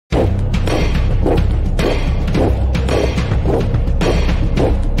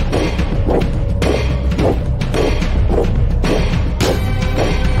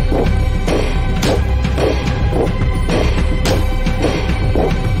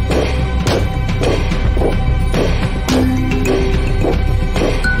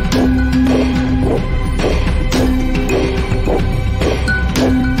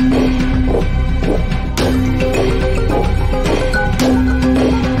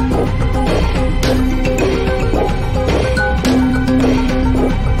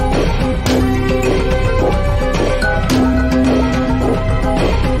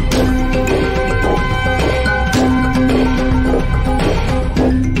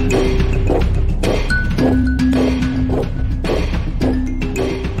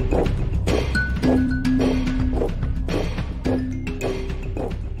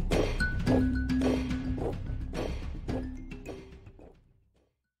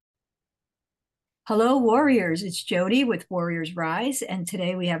Hello, Warriors. It's Jodi with Warriors Rise, and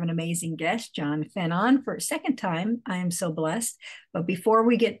today we have an amazing guest, John Fenn, on for a second time. I am so blessed. But before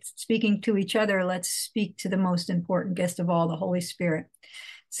we get speaking to each other, let's speak to the most important guest of all, the Holy Spirit.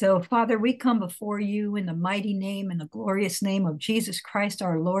 So, Father, we come before you in the mighty name and the glorious name of Jesus Christ,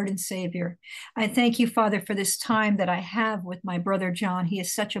 our Lord and Savior. I thank you, Father, for this time that I have with my brother John. He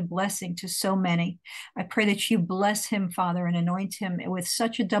is such a blessing to so many. I pray that you bless him, Father, and anoint him with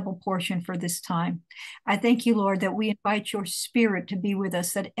such a double portion for this time. I thank you, Lord, that we invite your spirit to be with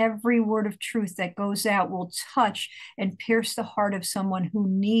us, that every word of truth that goes out will touch and pierce the heart of someone who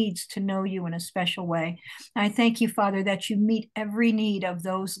needs to know you in a special way. I thank you, Father, that you meet every need of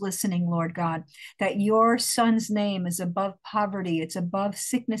those listening, Lord God, that your son's name is above poverty, it's above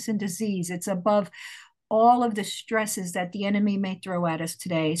sickness and disease, it's above all of the stresses that the enemy may throw at us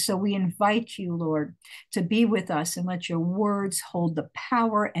today. So we invite you, Lord, to be with us and let your words hold the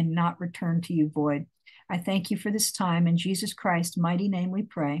power and not return to you void. I thank you for this time. In Jesus Christ's mighty name we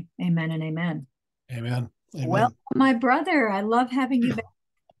pray. Amen and amen. Amen. Well, Amen. my brother, I love having you back.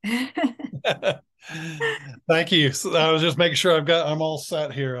 Thank you. So I was just making sure I'm all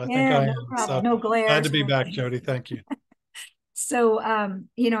set here. I think Yeah, I no am. problem. So No glad to glares be or back, anything. Jodi. Thank you. So, I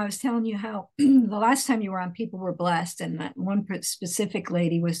was telling you how the last time you were on, people were blessed, and that one specific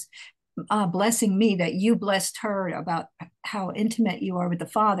lady was blessing me that you blessed her about how intimate you are with the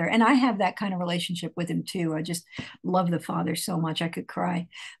Father. And I have that kind of relationship with him too. I just love the Father so much I could cry.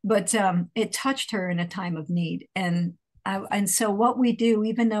 But it touched her in a time of need. And so what we do,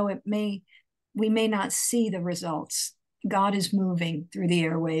 even though we may not see the results, God is moving through the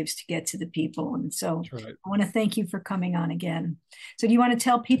airwaves to get to the people. And so That's right. I want to thank you for coming on again. So do you want to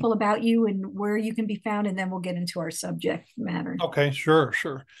tell people about you and where you can be found? And then we'll get into our subject matter. Okay, sure.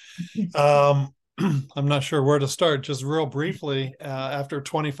 Um, I'm not sure where to start. Just real briefly, after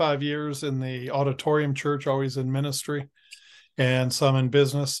 25 years in the auditorium church, always in ministry and some in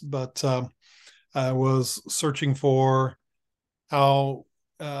business, but I was searching for how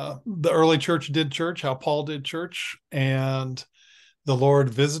the early church did church, how Paul did church, and the Lord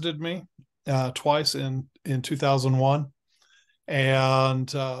visited me twice in 2001,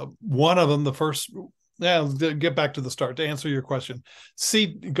 and one of them, the first. Yeah, get back to the start to answer your question.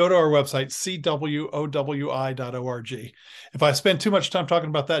 Go to our website, cwowi.org. If I spend too much time talking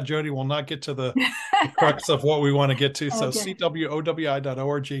about that, Jodi will not get to the crux of what we want to get to. So Okay.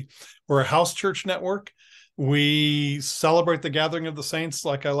 cwowi.org. We're a house church network. We celebrate the gathering of the saints,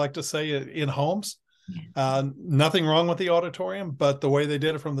 like I like to say, in homes. Yeah. Nothing wrong with the auditorium, but the way they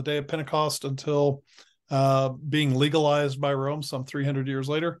did it from the day of Pentecost until being legalized by Rome some 300 years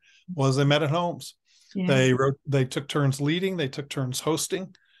later was they met at homes. Yeah. They took turns leading, they took turns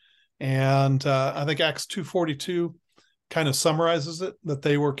hosting, and I think Acts 2:42 kind of summarizes it, that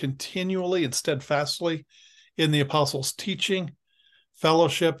they were continually and steadfastly in the apostles' teaching,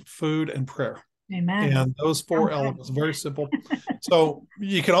 fellowship, food, and prayer. Amen. And those I'm four good. elements, very simple. So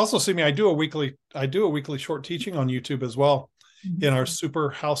you can also see me. I do a weekly short teaching on YouTube as well in our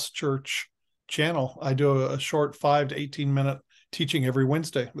SuperHouseChurch channel. I do a short 5 to 18 minute teaching every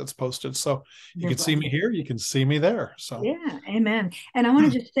Wednesday that's posted. So you You're can see blessed. me here, you can see me there. So Yeah, amen. And I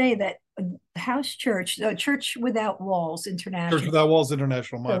want to just say that House Church, Church Without Walls Church International. Without Walls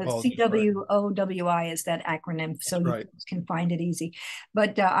International. My So it's apologies. Right. CWOWI is that acronym, so That's you right. can find it easy.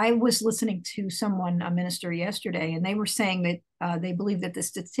 But I was listening to someone, a minister yesterday, and they were saying that they believe that the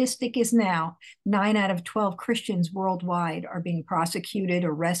statistic is now 9 out of 12 Christians worldwide are being prosecuted,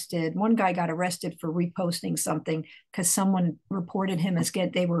 arrested. One guy got arrested for reposting something because someone reported him as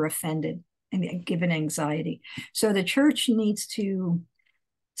they were offended and given anxiety. So the church needs to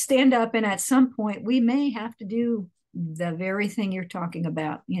stand up, and at some point we may have to do the very thing you're talking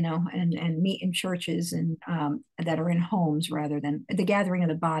about, and meet in churches and that are in homes rather than the gathering of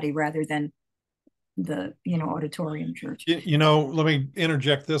the body rather than the auditorium church. Let me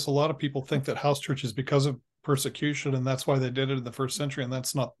interject this. A lot of people think that house church is because of persecution, and that's why they did it in the first century, and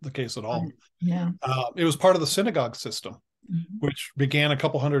that's not the case at all. Yeah. It was part of the synagogue system, Mm-hmm. which began a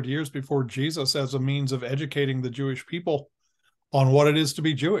couple hundred years before Jesus as a means of educating the Jewish people on what it is to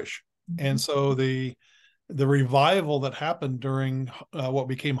be Jewish. Mm-hmm. And so the revival that happened during what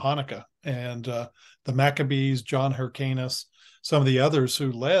became Hanukkah, and the Maccabees, John Hyrcanus, some of the others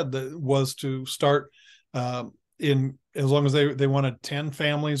who led, was to start in, as long as they wanted 10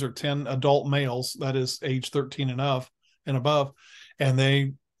 families or 10 adult males, that is age 13 and above,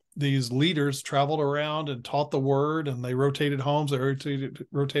 and these leaders traveled around and taught the word, and they rotated homes, they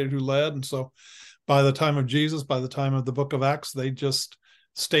rotated who led. And so by the time of Jesus, by the time of the book of Acts, they just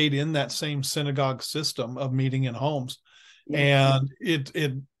stayed in that same synagogue system of meeting in homes. Yeah. And it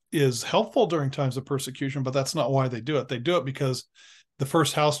is helpful during times of persecution, but that's not why they do it. They do it because the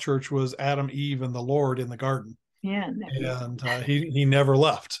first house church was Adam, Eve, and the Lord in the garden. Yeah. And he never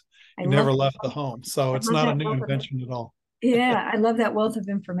left. I He love never left the home. So I it's love not a that new wealth of invention at all. yeah, I love that wealth of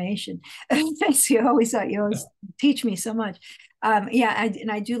information. Thanks. You always teach me so much. Yeah,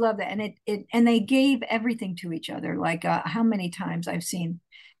 and I do love that. And and they gave everything to each other. Like how many times I've seen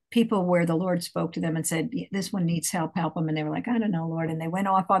people where the Lord spoke to them and said, "This one needs help them," and they were like, "I don't know, Lord," and they went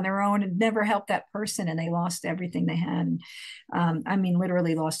off on their own and never helped that person, and they lost everything they had. And, I mean,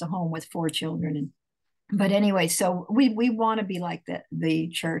 literally lost a home with 4 children. And but anyway, so we want to be like the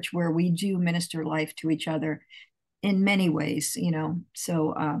church where we do minister life to each other in many ways,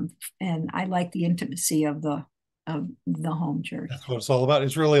 So and I like the intimacy of the home church. That's what it's all about.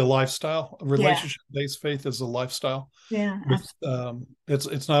 It's really a lifestyle. A Yeah, relationship-based faith is a lifestyle. yeah, With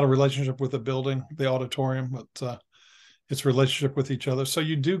it's not a relationship with a building, the auditorium, but it's relationship with each other. So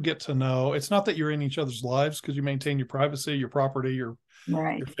you do get to know. It's not that you're in each other's lives because you maintain your privacy, your property, your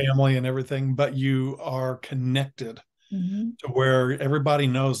right. family, and everything, but you are connected Mm-hmm. to where everybody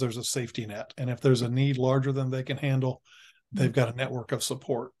knows there's a safety net, and if there's a need larger than they can handle, they've got a network of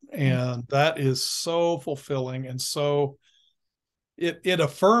support, and that is so fulfilling. And so it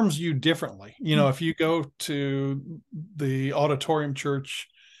affirms you differently. If you go to the auditorium church,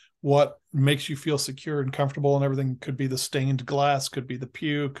 what makes you feel secure and comfortable and everything could be the stained glass, could be the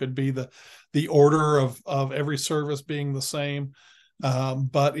pew, could be the order of every service being the same.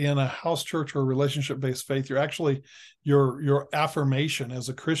 But in a house church or relationship-based faith, your affirmation as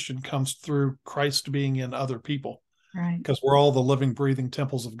a Christian comes through Christ being in other people, Right. because we're all the living, breathing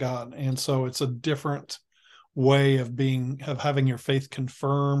temples of God. And so it's a different way of having your faith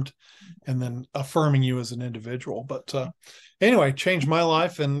confirmed and then affirming you as an individual. But anyway, changed my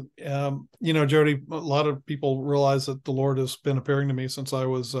life. And Jodi, a lot of people realize that the Lord has been appearing to me since I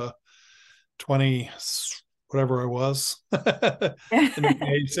was 20, whatever I was. In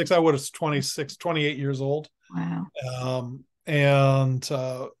 86, I was 26, 28 years old. Wow. And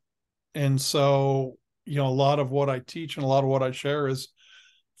so a lot of what I teach and a lot of what I share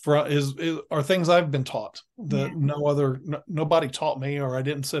are things I've been taught that nobody taught me, or I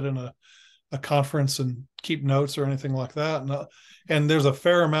didn't sit in a conference and keep notes or anything like that. And there's a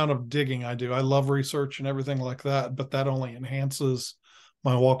fair amount of digging I do. I love research and everything like that, but that only enhances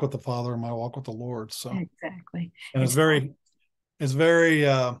my walk with the Father and my walk with the Lord. So exactly. And it's very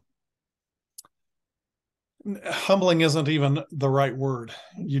humbling isn't even the right word.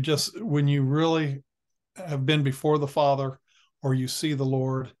 When you really have been before the Father, or you see the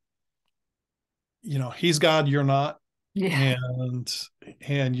Lord, he's God, you're not. Yeah.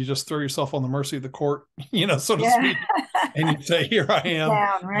 And you just throw yourself on the mercy of the court, so to Yeah. speak. And you say, here I am.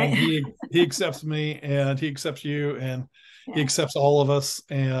 Down, right? And he accepts me, and he accepts you, and Yeah. he accepts all of us.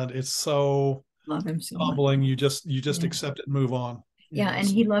 And it's so Love him so humbling. much. You just accept it and move on. Yeah, and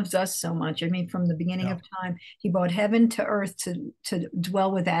he loves us so much. I mean, from the beginning of time, he brought heaven to earth to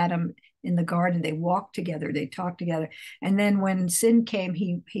dwell with Adam in the garden. They walked together, they talked together. And then when sin came,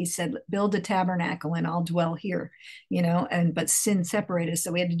 he said, build a tabernacle and I'll dwell here, but sin separated us,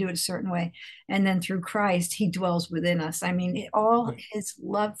 so we had to do it a certain way. And then through Christ, he dwells within us. I mean, all his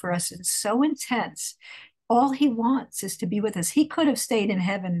love for us is so intense. All he wants is to be with us. He could have stayed in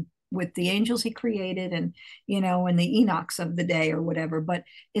heaven with the angels he created and and the Enochs of the day or whatever, but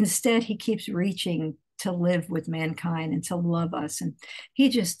instead he keeps reaching to live with mankind and to love us. And he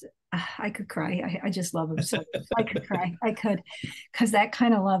just I could cry. I just love him so I could cry. I could, because that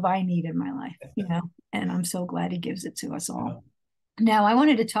kind of love I need in my life, and I'm so glad he gives it to us all. Now I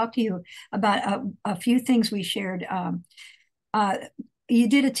wanted to talk to you about a few things we shared. You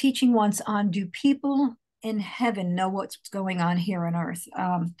did a teaching once on, do people in heaven know what's going on here on earth?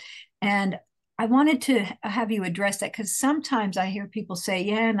 And I wanted to have you address that, because sometimes I hear people say,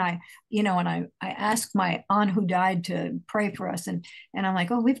 yeah, and I asked my aunt who died to pray for us, and I'm like,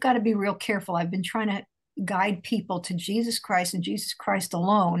 oh, we've got to be real careful. I've been trying to guide people to Jesus Christ and Jesus Christ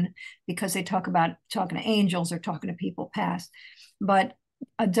alone, because they talk about talking to angels or talking to people past. But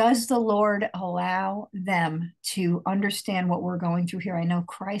does the Lord allow them to understand what we're going through here? I know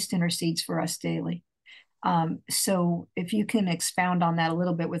Christ intercedes for us daily. So if you can expound on that a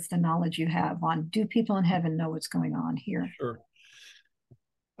little bit with the knowledge you have on, do people in heaven know what's going on here? Sure.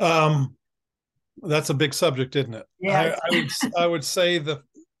 That's a big subject, isn't it? Yeah. I would say that,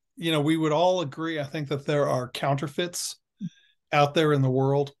 we would all agree, I think, that there are counterfeits out there in the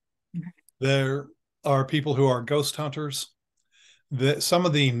world. There are people who are ghost hunters. Some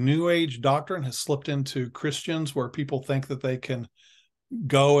of the New Age doctrine has slipped into Christians, where people think that they can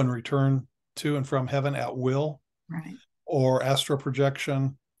go and return to and from heaven at will, right, or astral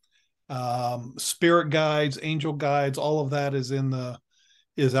projection. spirit guides, angel guides, all of that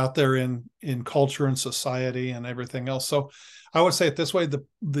is out there in culture and society and everything else. So I would say it this way: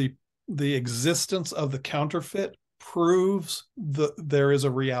 the existence of the counterfeit proves there is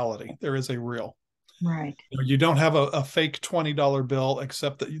a reality, there is a real. Right. You don't have a fake $20 bill,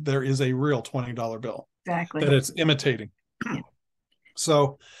 except that there is a real $20 bill Exactly. that it's imitating. Yeah.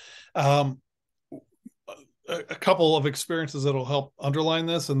 So a couple of experiences that'll help underline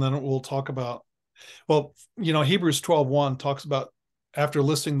this, and then we'll talk about, well, Hebrews 12:1 talks about, after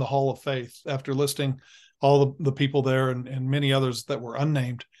listing the hall of faith, after listing all the people there and many others that were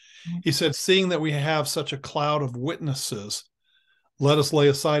unnamed, he said, seeing that we have such a cloud of witnesses, let us lay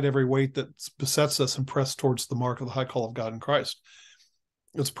aside every weight that besets us and press towards the mark of the high call of God in Christ.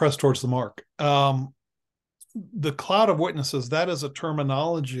 It's pressed towards the mark. The cloud of witnesses, that is a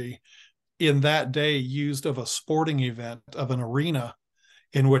terminology in that day used of a sporting event, of an arena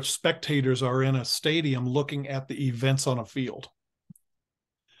in which spectators are in a stadium looking at the events on a field.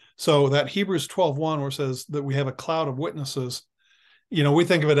 So that Hebrews 12:1, where it says that we have a cloud of witnesses, we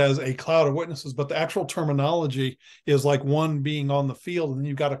think of it as a cloud of witnesses, but the actual terminology is like one being on the field and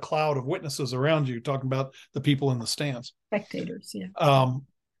you've got a cloud of witnesses around you, talking about the people in the stands. Spectators, yeah.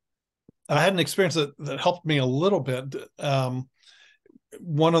 I had an experience that helped me a little bit.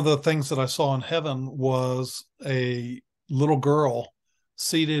 One of the things that I saw in heaven was a little girl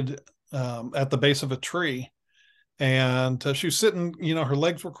seated at the base of a tree. And she was sitting, her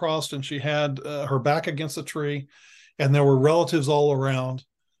legs were crossed and she had her back against the tree. And there were relatives all around,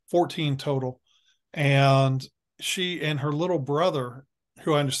 14 total. And she and her little brother,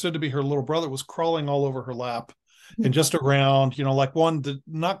 who I understood to be her little brother, was crawling all over her lap and just around, like one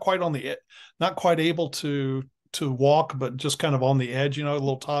not quite able to walk, but just kind of on the edge, a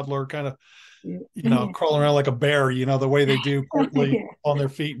little toddler kind of, crawling around like a bear, the way they do, partly on their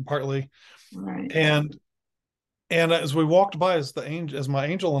feet and partly. Right. And as we walked by, as my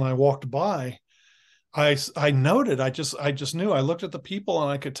angel and I walked by, I noted, I just knew, I looked at the people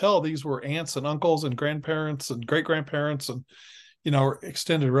and I could tell these were aunts and uncles and grandparents and great grandparents and,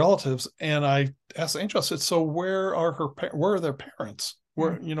 extended relatives. And I asked the angel, I said, so where are their parents?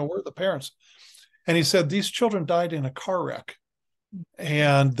 Where are the parents? And he said, these children died in a car wreck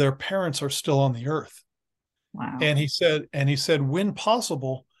and their parents are still on the earth. Wow. And he said, when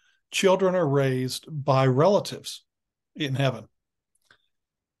possible, children are raised by relatives in heaven.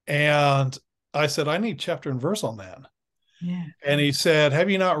 And I said, I need chapter and verse on that. Yeah. And he said, have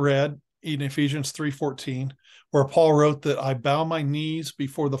you not read in Ephesians 3:14, where Paul wrote that I bow my knees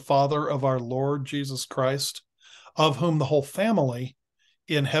before the Father of our Lord Jesus Christ, of whom the whole family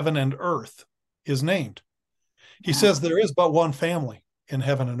in heaven and earth is named. He says there is but one family in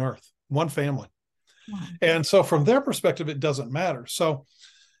heaven and earth, one family. Wow. And so from their perspective, it doesn't matter. So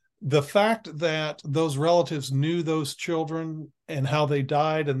the fact that those relatives knew those children and how they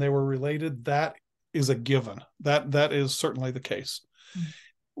died and they were related, that is a given. That is certainly the case.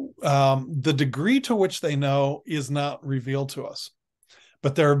 The degree to which they know is not revealed to us.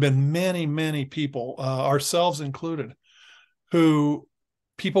 But there have been many, many people, ourselves included, who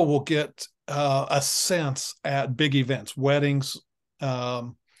people will get a sense at big events, weddings.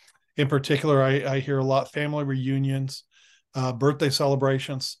 In particular, I hear a lot, family reunions, birthday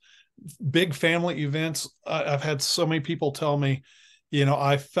celebrations, big family events. I've had so many people tell me,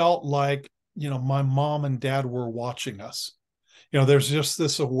 I felt like, my mom and dad were watching us. There's just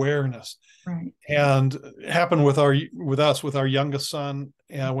this awareness. Right. And it happened with our youngest son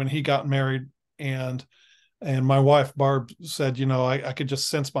when he got married, and my wife Barb said, I could just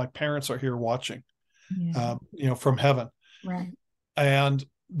sense my parents are here watching, from heaven. Right. And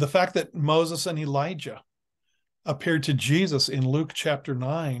the fact that Moses and Elijah appeared to Jesus in Luke chapter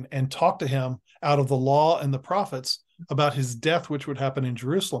 9 and talked to him out of the law and the prophets about his death, which would happen in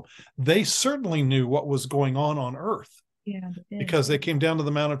Jerusalem, they certainly knew what was going on earth. Yeah, because they came down to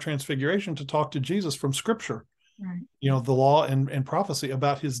the Mount of Transfiguration to talk to Jesus from Scripture, right. The law and prophecy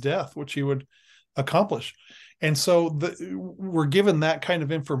about his death, which he would accomplish. And so we're given that kind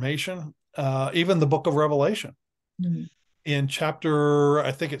of information. Even the book of Revelation, in chapter,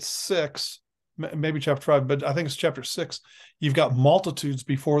 I think it's 6, maybe chapter 5, but I think it's chapter 6. You've got multitudes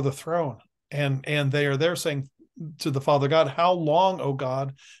before the throne, and they are there saying to the Father God, how long, O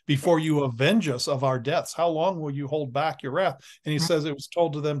God, before you avenge us of our deaths? How long will you hold back your wrath? And he says it was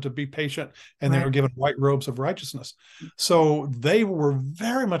told to them to be patient, and they were given white robes of righteousness. So they were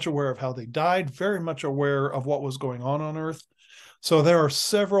very much aware of how they died, very much aware of what was going on earth. So there are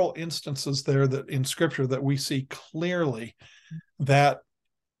several instances there that in Scripture that we see clearly that,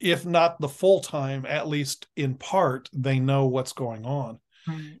 if not the full time, at least in part, they know what's going on.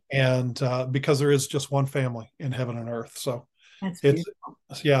 Right. And because there is just one family in heaven and earth. So That's it's, beautiful.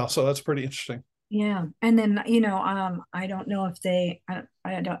 yeah, so that's pretty interesting. Yeah. And then, I don't know if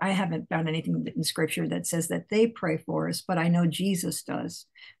I haven't found anything in scripture that says that they pray for us, but I know Jesus does.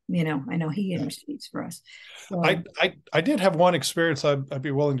 I know he Yeah. intercedes for us. So, I did have one experience I'd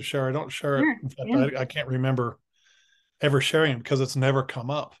be willing to share. I don't share it. sure. In fact, Yeah. I can't remember ever sharing it because it's never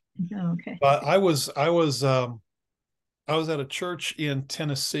come up. Okay. But I was at a church in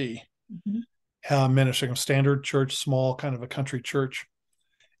Tennessee, Mhm. ministering a standard church, small kind of a country church.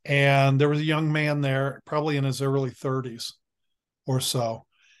 And there was a young man there, probably in his early 30s or so.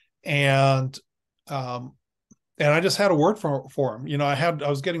 And um, and I just had a word for him. I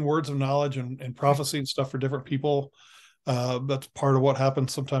was getting words of knowledge and prophecy and stuff for different people. That's part of what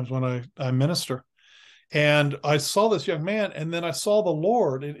happens sometimes when I minister. And I saw this young man, and then I saw the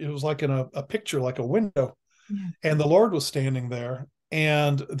Lord. It was like in a picture, like a window, Yeah. and the Lord was standing there,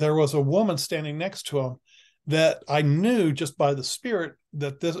 and there was a woman standing next to him that I knew just by the Spirit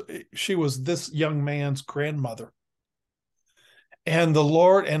that she was this young man's grandmother. And the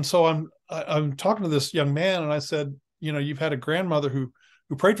Lord, and so I'm talking to this young man, and I said, you've had a grandmother who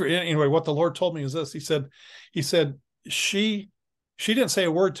prayed for you. Anyway, what the Lord told me is this. He said she didn't say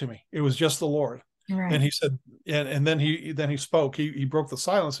a word to me. It was just the Lord. And Right. he said, and then he spoke. He broke the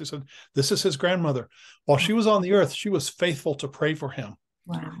silence. He said, "This is his grandmother. While she was on the earth, she was faithful to pray for him.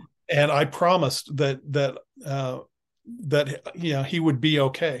 Wow. And I promised that he would be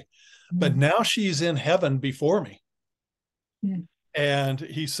okay. But Mm. now she's in heaven before me." Mm. And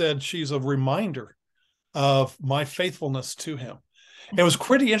he said she's a reminder of my faithfulness to him. It was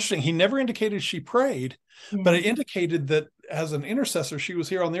pretty interesting. He never indicated she prayed, but Yeah. it indicated that as an intercessor, she was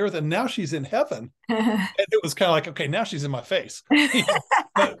here on the earth, and now she's in heaven. And it was kind of like, okay, now she's in my face.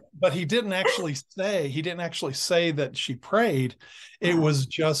 But he didn't actually say that she prayed. It Wow. was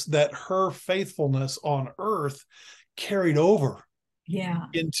just that her faithfulness on earth carried over Yeah.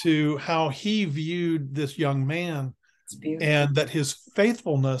 into how he viewed this young man, It's beautiful. and that his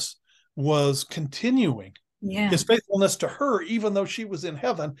faithfulness was continuing. Yeah. His faithfulness to her, even though she was in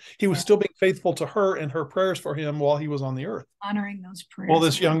heaven, he was Yeah. still being faithful to her and her prayers for him while he was on the earth. Honoring those Well, prayers.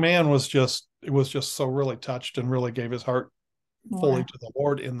 this young man was just so really touched and really gave his heart fully Wow. to the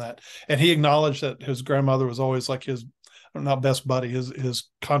Lord in that. And he acknowledged that his grandmother was always like his, not best buddy, his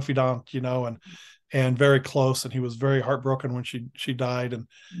confidant, and very close. And he was very heartbroken when she died, and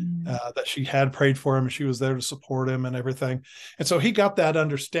Mm. that she had prayed for him and she was there to support him and everything. And so he got that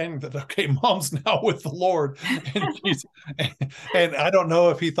understanding that, okay, mom's now with the Lord, and and I don't know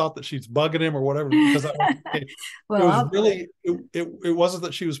if he thought that she's bugging him or whatever, because it Well, was really, it wasn't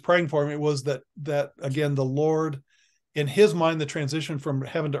that she was praying for him. It was that again, the Lord, in his mind, the transition from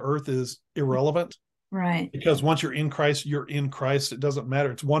heaven to earth is irrelevant, right. because once you're in Christ, you're in Christ. It doesn't matter.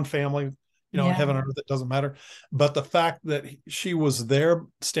 It's one family, Yeah. heaven and earth, it doesn't matter. But the fact that she was there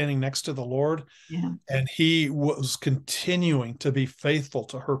standing next to the Lord, Yeah. and he was continuing to be faithful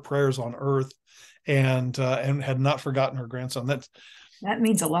to her prayers on earth, and had not forgotten her grandson. That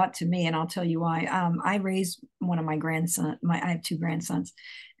means a lot to me, and I'll tell you why. I raised one of my grandsons. I have two grandsons,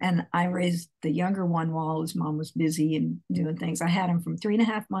 and I raised the younger one while his mom was busy and doing things. I had him from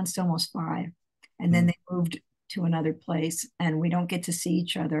 3.5 months to almost 5, and then Mm. they moved to another place, and we don't get to see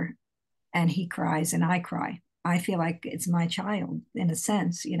each other. And he cries, and I cry. I feel like it's my child in a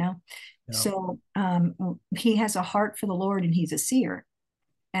sense. Yeah. So he has a heart for the Lord, and he's a seer.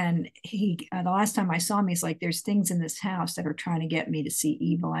 And the last time I saw him, he's like, "There's things in this house that are trying to get me to see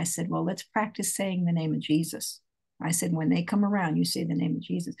evil." I said, "Well, let's practice saying the name of Jesus." I said, "When they come around, you say the name of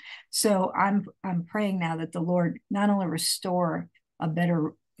Jesus." So I'm praying now that the Lord not only restore a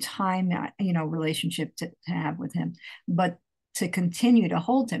better time, relationship to have with him, but to continue to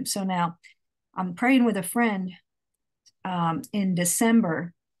hold him. So now I'm praying with a friend in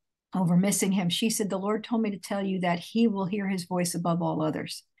December over missing him. She said, "The Lord told me to tell you that he will hear his voice above all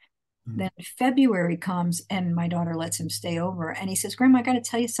others." Mm. Then February comes, and my daughter lets him stay over. And he says, "Grandma, I got to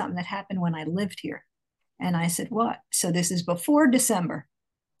tell you something that happened when I lived here." And I said, "What?" So this is before December.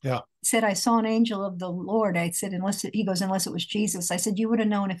 Yeah. He said, "I saw an angel of the Lord." I said, he goes, "Unless it was Jesus." I said, "You would have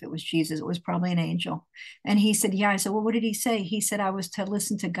known if it was Jesus. It was probably an angel." And he said, "Yeah." I said, "Well, what did he say?" He said, "I was to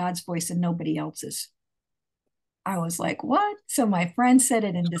listen to God's voice and nobody else's." I was like, "What?" So my friend said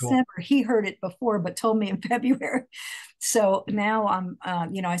it in That's cool. December. He heard it before, but told me in February. So now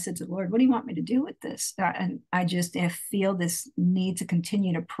I said to the Lord, "What do you want me to do with this?" And I just feel this need to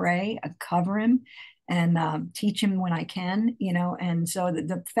continue to pray, cover him, and teach him when I can. And so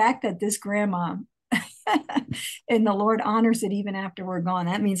the fact that this grandma and the Lord honors it even after we're gone,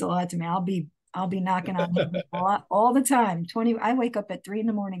 that means a lot to me. I'll be I'll be knocking on him all the time. I wake up at 3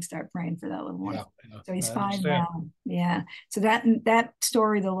 a.m, start praying for that little one. Yeah, So he's I 5 understand. now. Yeah. So that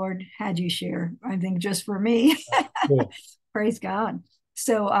story the Lord had you share, I think, just for me. Cool. Praise God.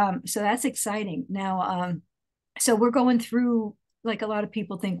 So that's exciting. Now, so we're going through, like a lot of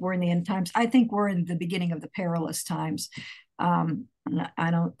people think we're in the end times. I think we're in the beginning of the perilous times. I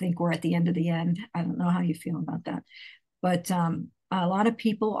don't think we're at the end of the end. I don't know how you feel about that, but a lot of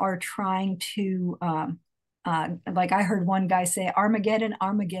people are trying to, like I heard one guy say, Armageddon,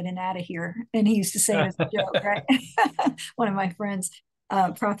 Armageddon, out of here. And he used to say it as a joke, right? One of my friends,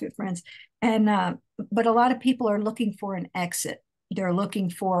 prophet friends. And, but a lot of people are looking for an exit. They're looking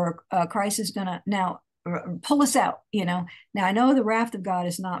for Christ is going to now pull us out, you know. Now I know the wrath of God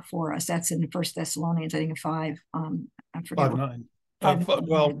is not for us. That's in First Thessalonians, I think, 5. I forget 5:9. 5.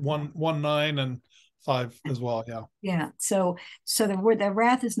 Well, 1:9 and 5 as well. Yeah. Yeah. So the word, the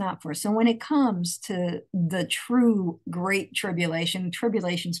wrath is not for us. So when it comes to the true great tribulation,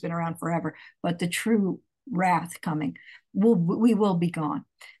 tribulation's been around forever, but the true wrath coming, we will be gone.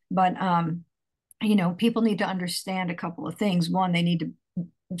 But you know, people need to understand a couple of things. One, they need to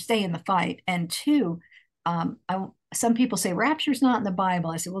stay in the fight, and two, some people say rapture's not in the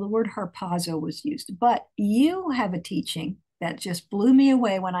Bible. I said, well, the word harpazo was used, but you have a teaching that just blew me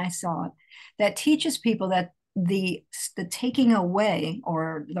away when I saw it, that teaches people that the taking away,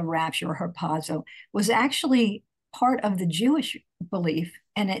 or the rapture, or harpazo, was actually part of the Jewish belief,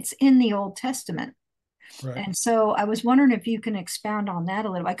 and it's in the Old Testament. Right. And so I was wondering if you can expound on that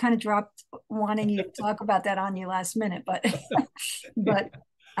a little. I kind of dropped wanting you to talk about that on you last minute, but but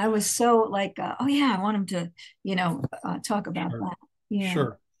I was so like, oh yeah, I want him to, you know, talk about Sure. that. Yeah.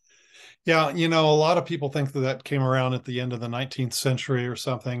 Sure. Yeah, you know, a lot of people think that that came around at the end of the 19th century or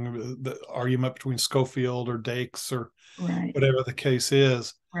something, the argument between Schofield or Dakes or Right. whatever the case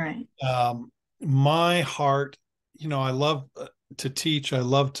is. Right. My heart, you know, I love to teach. I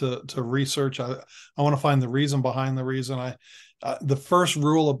love to research. I want to find the reason behind the reason. The first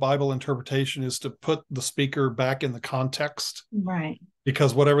rule of Bible interpretation is to put the speaker back in the context, Right.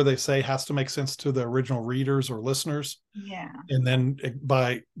 because whatever they say has to make sense to the original readers or listeners. Yeah. And then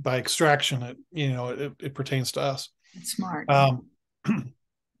by extraction, it pertains to us. It's smart.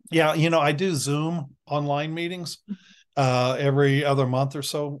 Yeah, you know, I do Zoom online meetings every other month or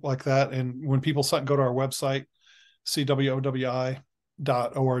so, like that. And when people go to our website, cwowi.org,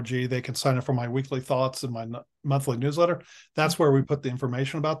 they can sign up for my weekly thoughts and my monthly newsletter. That's where we put the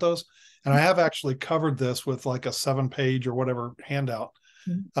information about those. And I have actually covered this with like a 7-page or whatever handout,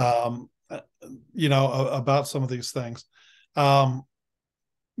 you know, about some of these things.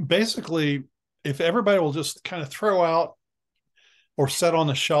 Basically, if everybody will just kind of throw out or set on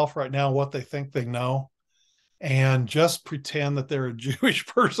the shelf right now what they think they know, and just pretend that they're a Jewish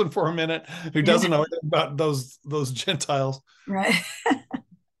person for a minute who doesn't know anything about those Gentiles. Right.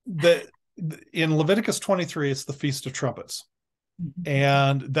 In Leviticus 23, it's the Feast of Trumpets.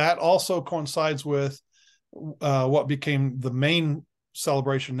 And that also coincides with what became the main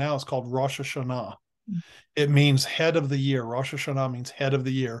celebration now. It's called Rosh Hashanah. It means head of the year. Rosh Hashanah means head of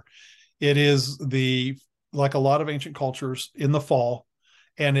the year. It is like a lot of ancient cultures, in the fall,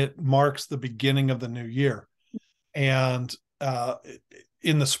 and it marks the beginning of the new year. And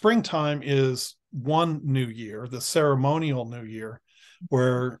in the springtime is one new year, the ceremonial new year,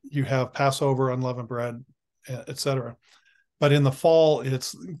 where you have Passover, unleavened bread, etc. But in the fall,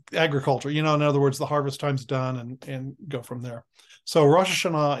 it's agriculture. You know, in other words, the harvest time's done, and go from there. So Rosh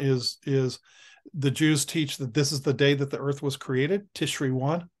Hashanah is the Jews teach that this is the day that the earth was created, Tishri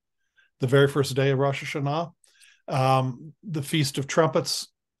 1, the very first day of Rosh Hashanah. The Feast of Trumpets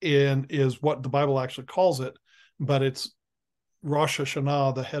is what the Bible actually calls it, but it's Rosh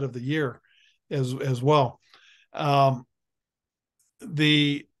Hashanah, the head of the year, as well. I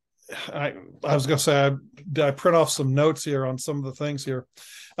was going to say, I print off some notes here on some of the things here.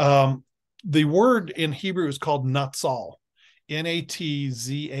 The word in Hebrew is called Natzal,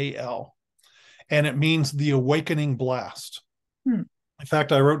 Natzal, and it means the awakening blast. In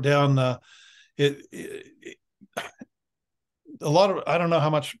fact, I wrote down a lot of, I don't know how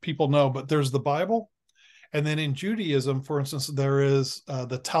much people know, but there's the Bible. And then in Judaism, for instance, there is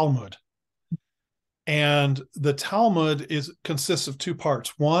the Talmud. And the Talmud consists of 2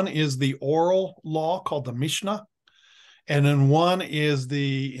 parts. One is the oral law called the Mishnah. And then one is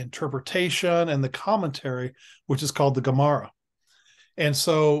the interpretation and the commentary, which is called the Gemara. And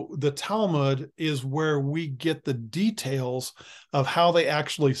so the Talmud is where we get the details of how they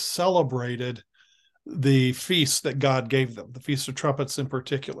actually celebrated the feasts that God gave them, the Feast of Trumpets in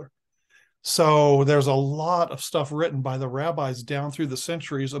particular. So there's a lot of stuff written by the rabbis down through the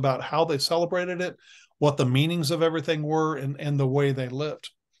centuries about how they celebrated it, what the meanings of everything were, and the way they lived.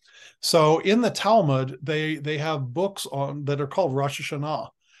 So in the Talmud, they have books on that are called Rosh Hashanah.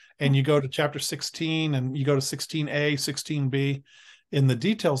 And you go to chapter 16 and you go to 16a, 16b in the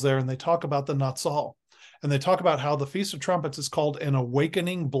details there, and they talk about the Natsal. And they talk about how the Feast of Trumpets is called an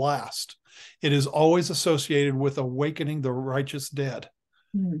awakening blast. It is always associated with awakening the righteous dead.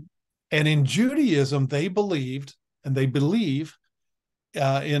 Mm. And in Judaism, they believed, and they believe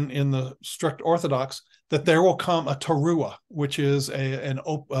in the strict Orthodox, that there will come a teruah, which is an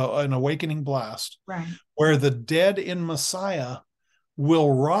awakening blast, right, where the dead in Messiah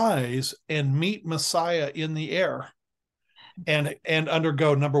will rise and meet Messiah in the air and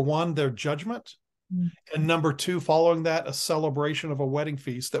undergo, number one, their judgment, and number two, following that, a celebration of a wedding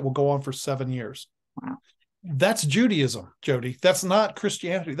feast that will go on for 7 years. Wow. That's Judaism, Jodi. That's not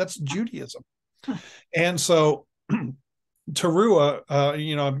Christianity. That's Judaism. Huh. And so teruah,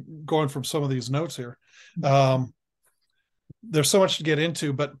 I'm going from some of these notes here. There's so much to get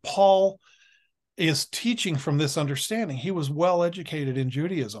into, but Paul is teaching from this understanding. He was well educated in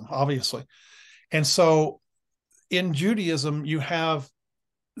Judaism, obviously. And so in Judaism, you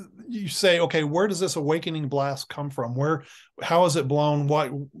say, okay, where does this awakening blast come from? How is it blown?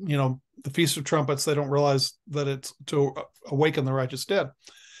 Why, the Feast of Trumpets, they don't realize that it's to awaken the righteous dead.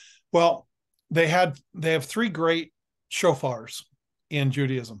 Well, they have 3 great shofars in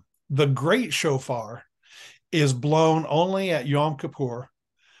Judaism. The great shofar is blown only at Yom Kippur,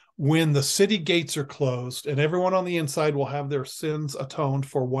 when the city gates are closed and everyone on the inside will have their sins atoned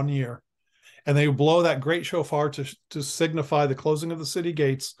for 1 year. And they blow that great shofar to signify the closing of the city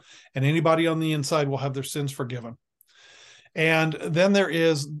gates, and anybody on the inside will have their sins forgiven. And then there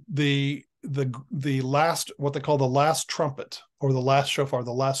is the last, what they call the last trumpet, or the last shofar,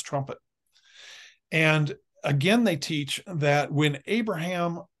 the last trumpet. And again, they teach that when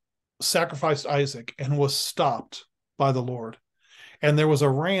Abraham sacrificed Isaac and was stopped by the Lord, and there was a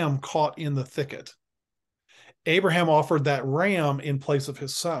ram caught in the thicket, Abraham offered that ram in place of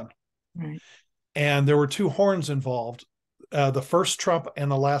his son. Right. And there were 2 horns involved, the first trump and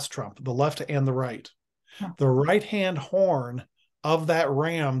the last trump, the left and the right. Huh. The right-hand horn of that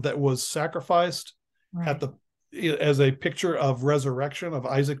ram that was sacrificed as a picture of resurrection, of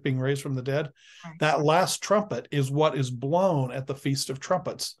Isaac being raised from the dead, that last trumpet is what is blown at the Feast of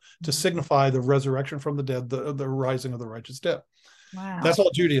Trumpets to signify the resurrection from the dead, the rising of the righteous dead. Wow. That's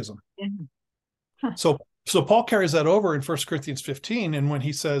all Judaism. Yeah. Huh. So Paul carries that over in 1 Corinthians 15. And when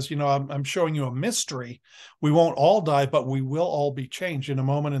he says, I'm showing you a mystery, we won't all die, but we will all be changed in a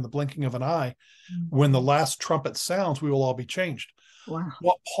moment, in the blinking of an eye. Mm-hmm. When the last trumpet sounds, we will all be changed. Wow.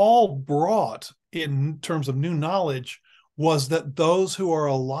 What Paul brought in terms of new knowledge was that those who are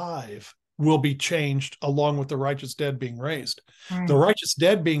alive will be changed along with the righteous dead being raised. Right. The righteous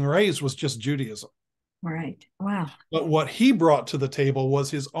dead being raised was just Judaism. Right. Wow. But what he brought to the table was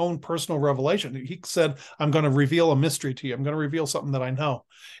his own personal revelation. He said, I'm going to reveal a mystery to you. I'm going to reveal something that I know.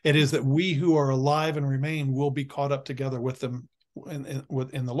 It is that we who are alive and remain will be caught up together with them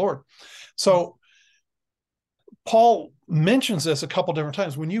in the Lord. So Paul mentions this a couple different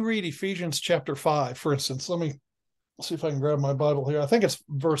times. When you read Ephesians chapter 5, for instance, let me see if I can grab my Bible here. I think it's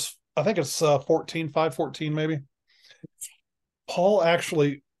 5:14 maybe. Paul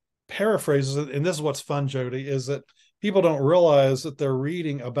actually paraphrases it, and this is what's fun, Jodi, is that people don't realize that they're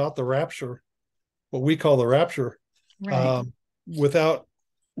reading about the rapture, what we call the rapture, right, without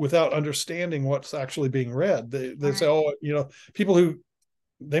understanding what's actually being read. They right. say, people who,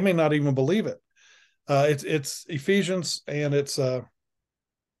 they may not even believe it. It's Ephesians, and it's the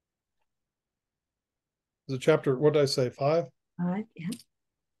chapter, what did I say, 5? Yeah.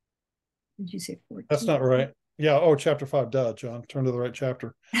 Did you say 14? That's not right. Yeah. Chapter 5. Duh, John. Turn to the right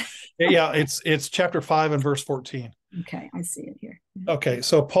chapter. Yeah, it's chapter 5 and verse 14. Okay, I see it here. Okay,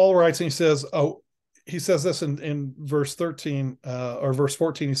 so Paul writes and he says this in verse 13 or verse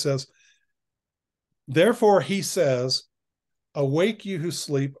 14. He says, therefore he says, awake you who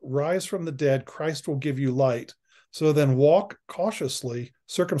sleep, rise from the dead, Christ will give you light. So then walk cautiously,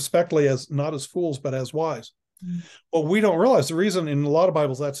 circumspectly, as not as fools, but as wise. Mm-hmm. Well, we don't realize the reason in a lot of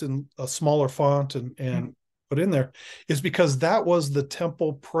Bibles that's in a smaller font and put in there is because that was the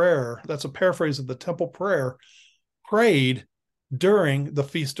temple prayer. That's a paraphrase of the temple prayer prayed during the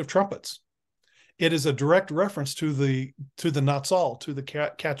Feast of Trumpets. It is a direct reference to the Natsal, to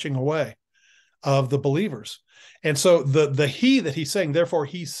the catching away of the believers. And so the he that he's saying, therefore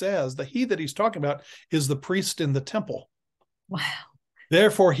he says, the he that he's talking about is the priest in the temple. Wow.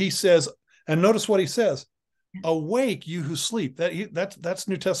 Therefore he says, and notice what he says, awake, you who sleep. That's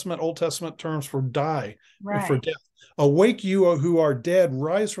New Testament, Old Testament terms for die, for Right. death. Awake, you who are dead,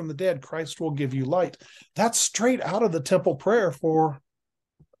 rise from the dead. Christ will give you light. That's straight out of the temple prayer for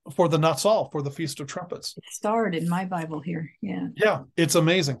the Natsal, for the Feast of Trumpets. It starred in my Bible here. Yeah. Yeah, it's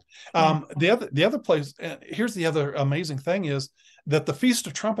amazing. Yeah. The other place, here's the other amazing thing, is that the Feast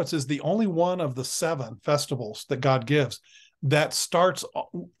of Trumpets is the only one of the 7 festivals that God gives that starts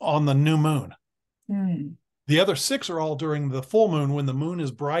on the new moon. Mm. The other 6 are all during the full moon, when the moon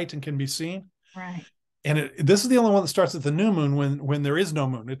is bright and can be seen. Right. And this is the only one that starts at the new moon, when there is no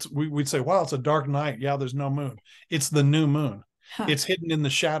moon. We'd say, wow, it's a dark night. Yeah, there's no moon. It's the new moon. Huh. It's hidden in the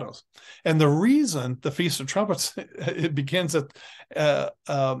shadows. And the reason the Feast of Trumpets, it begins at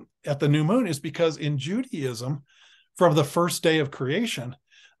the new moon, is because in Judaism, from the first day of creation,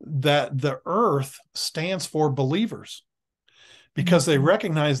 that the earth stands for believers, because they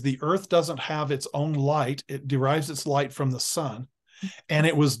recognize the earth doesn't have its own light. It derives its light from the sun, and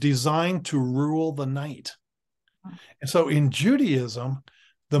it was designed to rule the night. And so in Judaism,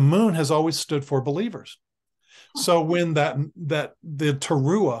 the moon has always stood for believers. So when the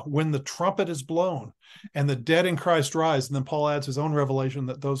teruah, when the trumpet is blown and the dead in Christ rise, and then Paul adds his own revelation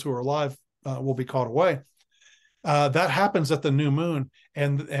that those who are alive will be caught away. That happens at the new moon,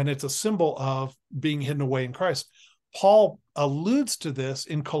 and it's a symbol of being hidden away in Christ. Paul alludes to this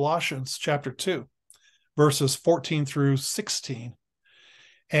in Colossians chapter 2, verses 14 through 16.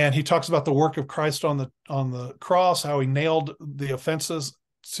 And he talks about the work of Christ on the cross, how he nailed the offenses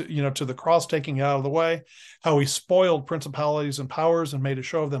to the cross, taking it out of the way, how he spoiled principalities and powers and made a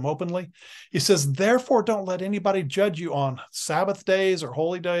show of them openly. He says, therefore, don't let anybody judge you on Sabbath days or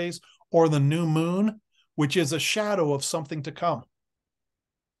holy days or the new moon, which is a shadow of something to come.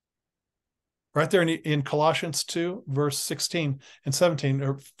 Right there in Colossians 2, verse 16 and 17,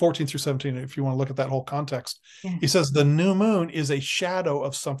 or 14 through 17, if you want to look at that whole context. Yeah. He says the new moon is a shadow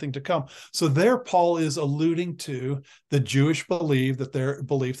of something to come. So there Paul is alluding to the Jewish belief that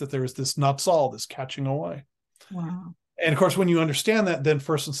there is this Natsal, this catching away. Wow. And of course, when you understand that, then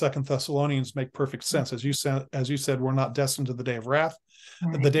 1st and 2nd Thessalonians make perfect sense. As you said, we're not destined to the day of wrath.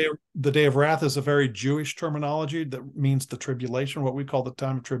 Right. The day of wrath is a very Jewish terminology that means the tribulation, what we call the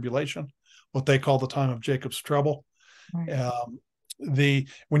time of tribulation, what they call the time of Jacob's trouble. Right.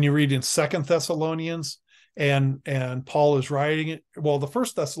 When you read in 2nd Thessalonians, and Paul is writing it, well, the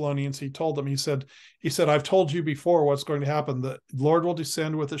 1st Thessalonians, he told them, he said, I've told you before what's going to happen. The Lord will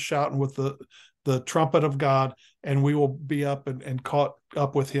descend with a shout and with the trumpet of God, and we will be up and caught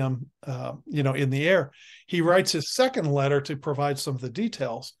up with him, in the air. He writes his 2nd letter to provide some of the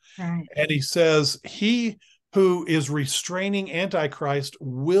details. Right. And he says, he who is restraining Antichrist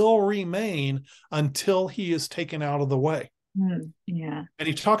will remain until he is taken out of the way. Yeah. And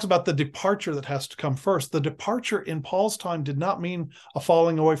he talks about the departure that has to come first. The departure in Paul's time did not mean a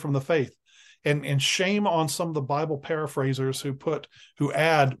falling away from the faith. And shame on some of the Bible paraphrasers who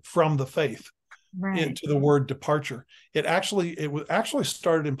add from the faith. Right. Into the word departure. It actually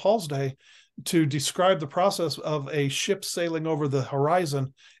started in Paul's day to describe the process of a ship sailing over the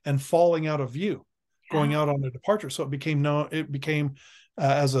horizon and falling out of view, going out on a departure. So it became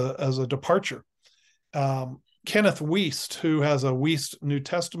as a departure. Kenneth Wiest, who has a Wiest New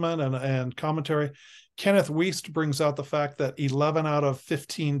Testament and commentary, Kenneth Wiest brings out the fact that 11 out of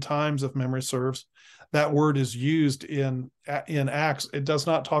 15 times, if memory serves, that word is used in Acts. It does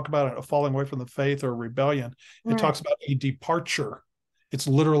not talk about a falling away from the faith or rebellion. It talks about a departure. It's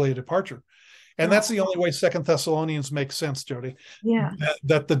literally a departure. And that's the only way 2nd Thessalonians makes sense, Jodi. Yeah.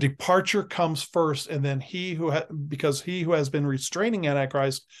 That the departure comes first, and then because he who has been restraining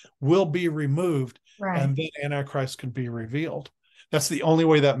Antichrist will be removed, and then Antichrist can be revealed. That's the only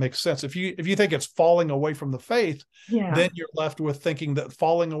way that makes sense. If you think it's falling away from the faith, then you're left with thinking that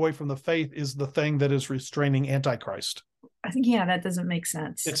falling away from the faith is the thing that is restraining Antichrist. I think, that doesn't make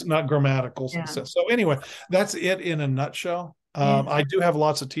sense. It's not grammatical sense. So anyway, that's it in a nutshell. I do have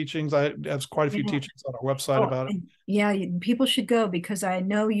lots of teachings. I have quite a few teachings on our website about it. Yeah, people should go, because I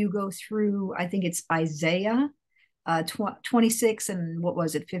know you go through, I think it's Isaiah 26 and what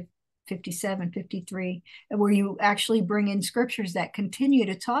was it, 57, 53, where you actually bring in scriptures that continue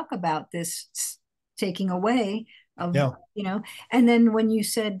to talk about this taking away of, and then when you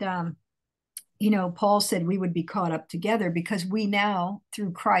said, Paul said we would be caught up together because we now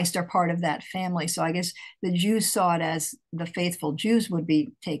through Christ are part of that family. So I guess the Jews saw it as the faithful Jews would be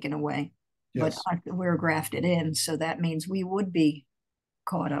taken away, but we're grafted in. So that means we would be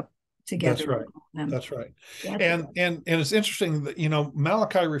caught up together. That's right. That's right. And it's interesting that,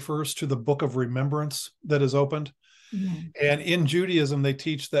 Malachi refers to the book of remembrance that is opened. And in Judaism, they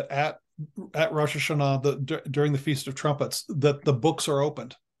teach that at at Rosh Hashanah, during the Feast of Trumpets, that the books are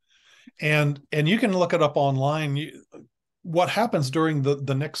opened, and you can look it up online. What happens during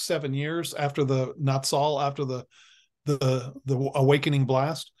the next 7 years after the Natsal, after the awakening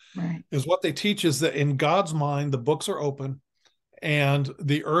blast, Right. is what they teach is that in God's mind, the books are open, and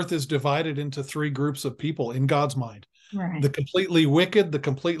the earth is divided into three groups of people in God's mind. Right. The completely wicked, the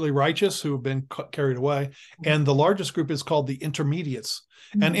completely righteous who have been carried away, and the largest group is called the intermediates.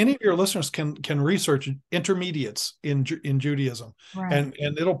 Mm-hmm. And any of your listeners can research intermediates in Judaism, right.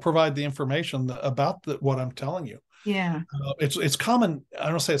 and it'll provide the information about what I'm telling you. Yeah, it's common.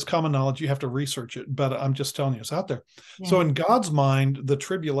 I don't say it's common knowledge. You have to research it, but I'm just telling you it's out there. Yeah. So in God's mind, the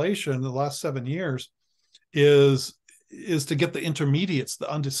tribulation, the last 7 years, is to get the intermediates, the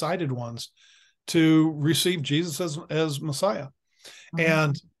undecided ones, to receive Jesus as Messiah. Mm-hmm.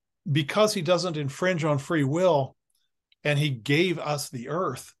 And because he doesn't infringe on free will, and he gave us the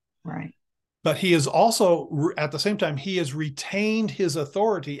earth, right, but he is also, at the same time, he has retained his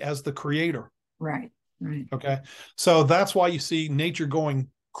authority as the creator. Right. Right. Okay. So that's why you see nature going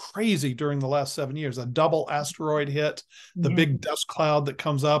crazy during the last 7 years. A double asteroid hit, the big dust cloud that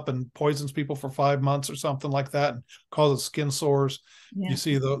comes up and poisons people for 5 months or something like that and causes skin sores. You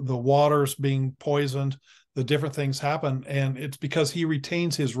see the waters being poisoned, the different things happen. And it's because he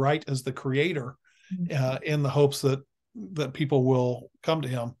retains his right as the creator, in the hopes that people will come to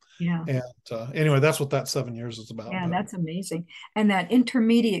him. Yeah. And anyway, that's what that 7 years is about. Yeah, that's amazing. And that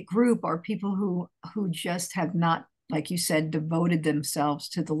intermediate group are people who just have not, like you said, devoted themselves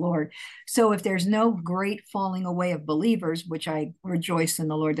to the Lord. So if there's no great falling away of believers, which I rejoice in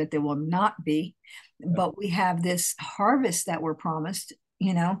the Lord that there will not be, but we have this harvest that we're promised,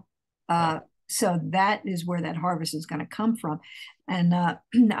 so that is where that harvest is going to come from. And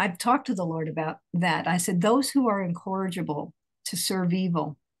I've talked to the Lord about that. I said, those who are incorrigible to serve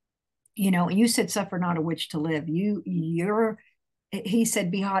evil, you said, suffer not a witch to live. He said,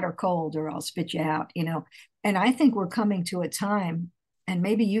 be hot or cold or I'll spit you out, and I think we're coming to a time, and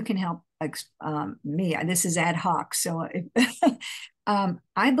maybe you can help me. This is ad hoc. So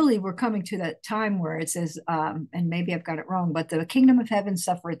I believe we're coming to that time where it says, and maybe I've got it wrong, but the kingdom of heaven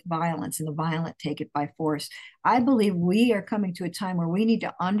suffereth violence and the violent take it by force. I believe we are coming to a time where we need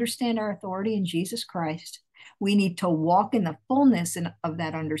to understand our authority in Jesus Christ. We need to walk in the fullness of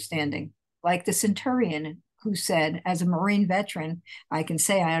that understanding. Like the centurion who said, as a Marine veteran, I can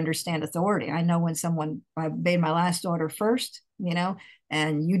say I understand authority. I know when I obeyed my last order first,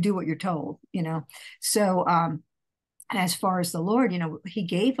 and you do what you're told, So as far as the Lord, he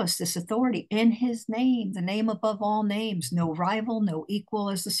gave us this authority in his name, the name above all names, no rival, no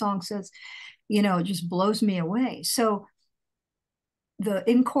equal, as the song says, it just blows me away. So the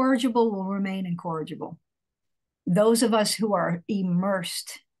incorrigible will remain incorrigible. Those of us who are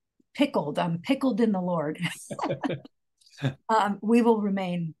immersed, pickled, I'm pickled in the Lord, we will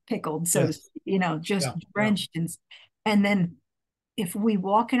remain pickled. So, drenched. And then if we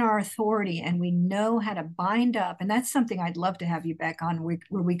walk in our authority and we know how to bind up, and that's something I'd love to have you back on, where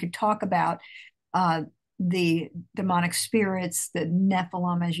we could talk about the demonic spirits, the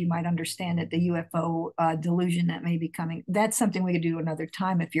Nephilim, as you might understand it, the UFO delusion that may be coming. That's something we could do another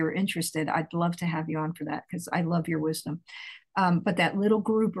time if you're interested. I'd love to have you on for that because I love your wisdom. But that little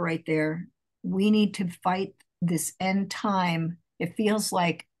group right there, we need to fight this end time. It feels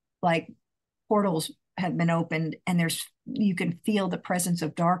like portals have been opened and you can feel the presence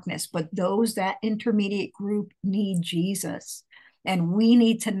of darkness, but that intermediate group need Jesus, and we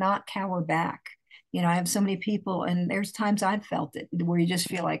need to not cower back. I have so many people, and there's times I've felt it where you just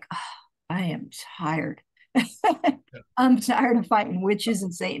feel like, oh, I am tired. I'm tired of fighting witches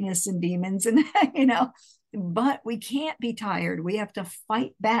and Satanists and demons, and but we can't be tired. We have to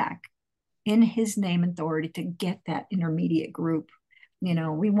fight back in his name and authority to get that intermediate group.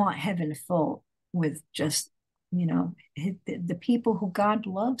 We want heaven full with just, the people who God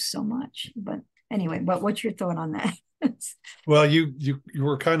loves so much. But anyway, what's your thought on that? Well, you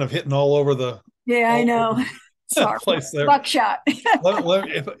were kind of hitting all over the. Yeah, I know. Sorry, place there. Buckshot.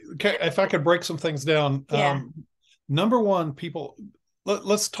 If I could break some things down. Number one, people,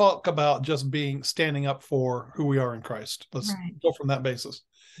 let's talk about just standing up for who we are in Christ. Let's go from that basis.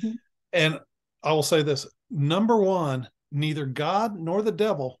 Mm-hmm. And I will say this: number one, neither God nor the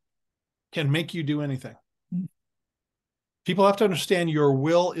devil can make you do anything. Mm-hmm. People have to understand your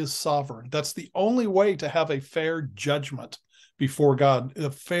will is sovereign. That's the only way to have a fair judgment before God, a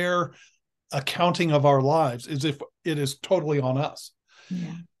fair accounting of our lives, is if it is totally on us.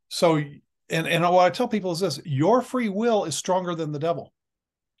 Yeah. So, and what I tell people is this: your free will is stronger than the devil.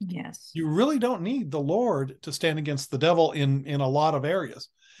 Yes. You really don't need the Lord to stand against the devil in a lot of areas.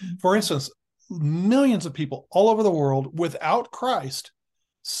 For instance, millions of people all over the world without Christ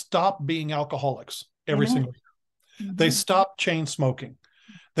stop being alcoholics every single year. They stop chain smoking.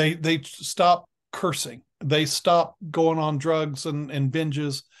 They stop cursing. They stop going on drugs and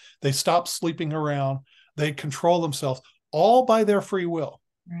binges. They stop sleeping around. They control themselves all by their free will.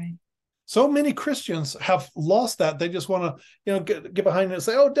 Right. So many Christians have lost that. They just want to, get behind it and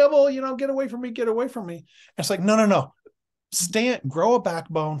say, "Oh, devil, get away from me, get away from me." And it's like, no. Grow a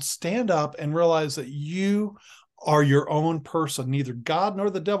backbone, stand up and realize that you are your own person. Neither God nor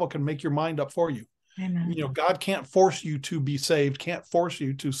the devil can make your mind up for you. Amen. God can't force you to be saved, can't force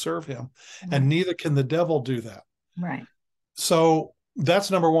you to serve him. Right. And neither can the devil do that. Right. So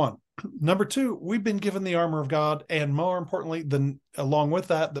that's number one. Number two, we've been given the armor of God. And more importantly, along with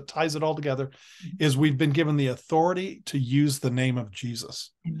that ties it all together, is we've been given the authority to use the name of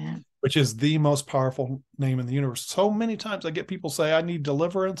Jesus. Amen. Which is the most powerful name in the universe. So many times I get people say, "I need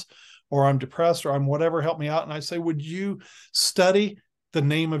deliverance," or "I'm depressed," or "I'm whatever, help me out." And I say, would you study the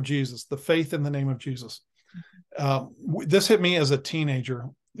name of Jesus, the faith in the name of Jesus? This hit me as a teenager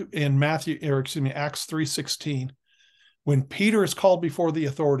in Acts 3:16, when Peter is called before the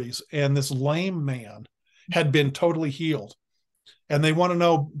authorities and this lame man had been totally healed. And they want to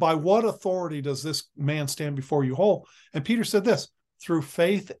know, by what authority does this man stand before you whole? And Peter said this: "Through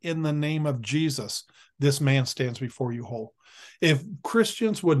faith in the name of Jesus, this man stands before you whole." If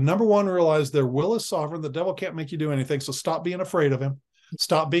Christians would, number one, realize their will is sovereign, the devil can't make you do anything. So stop being afraid of him.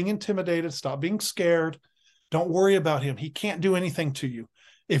 Stop being intimidated. Stop being scared. Don't worry about him. He can't do anything to you.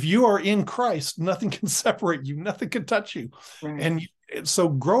 If you are in Christ, nothing can separate you. Nothing can touch you. Right. And so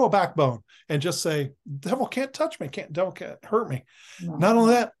grow a backbone and just say, "Devil can't touch me. Devil can't hurt me." No. Not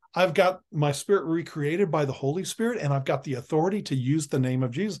only that, I've got my spirit recreated by the Holy Spirit, and I've got the authority to use the name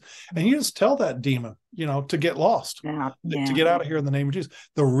of Jesus. And you just tell that demon, to get lost, to get out of here in the name of Jesus.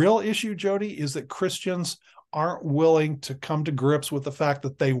 The real issue, Jodi, is that Christians aren't willing to come to grips with the fact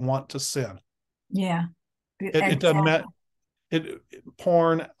that they want to sin. Yeah. It doesn't matter.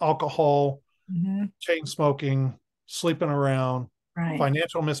 Porn, alcohol, chain smoking, sleeping around, right.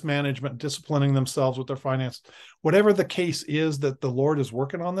 Financial mismanagement, disciplining themselves with their finance, whatever the case is that the Lord is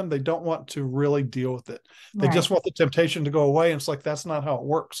working on them, they don't want to really deal with it. They just want the temptation to go away. And it's like, that's not how it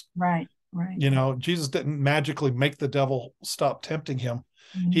works. Right. Jesus didn't magically make the devil stop tempting him.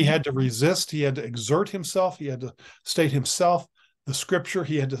 He had to resist. He had to exert himself. He had to state himself, the scripture.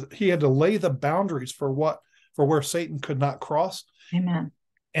 He had to lay the boundaries for where Satan could not cross. Amen.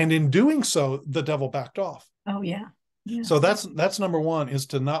 And in doing so, the devil backed off. Oh, yeah. Yeah. So that's number one, is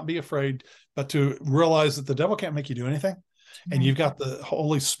to not be afraid, but to realize that the devil can't make you do anything. And you've got the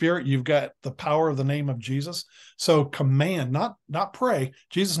Holy Spirit. You've got the power of the name of Jesus. So command, not pray.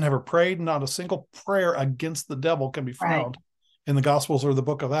 Jesus never prayed. Not a single prayer against the devil can be found in the Gospels or the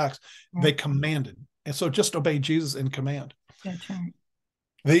book of Acts. They commanded. And so just obey Jesus in command. That's right.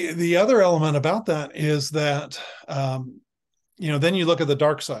 The other element about that is that, then you look at the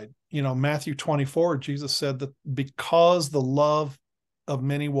dark side. Matthew 24, Jesus said that because the love of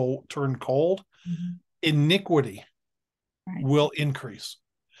many will turn cold, iniquity will increase.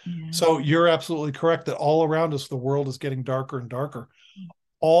 Yeah. So you're absolutely correct that all around us, the world is getting darker and darker.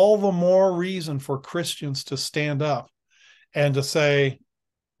 All the more reason for Christians to stand up and to say,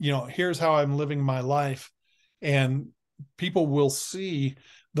 here's how I'm living my life. And people will see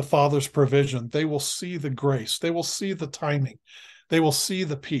the Father's provision. They will see the grace. They will see the timing. They will see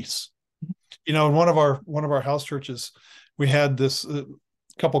the peace. In one of our house churches, we had this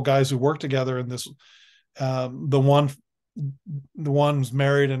couple guys who worked together, and this the one's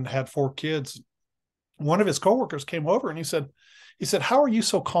married and had 4 kids. One of his coworkers came over and he said, "How are you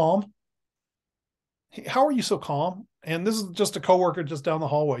so calm? How are you so calm?" And this is just a coworker just down the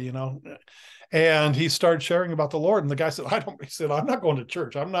hallway, And he started sharing about the Lord. And the guy said, "I'm not going to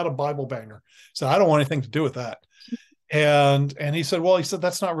church. I'm not a Bible banger." He said, "I don't want anything to do with that." And he said,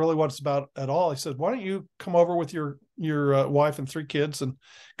 "That's not really what it's about at all." He said, "Why don't you come over with your wife and 3 kids, and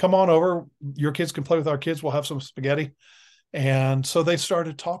come on over. Your kids can play with our kids. We'll have some spaghetti." And so they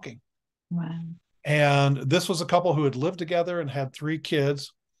started talking. Wow. And this was a couple who had lived together and had 3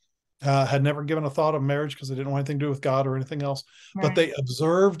 kids, had never given a thought of marriage because they didn't want anything to do with God or anything else. Right. But they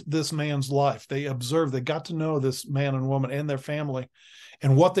observed this man's life. They got to know this man and woman and their family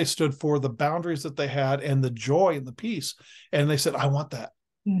and what they stood for, the boundaries that they had, and the joy and the peace. And they said, "I want that."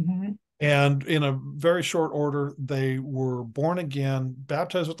 And in a very short order, they were born again,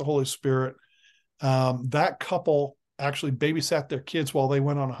 baptized with the Holy Spirit. That couple actually babysat their kids while they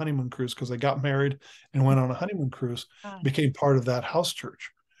went on a honeymoon cruise, because they got married and went on a honeymoon cruise, became part of that house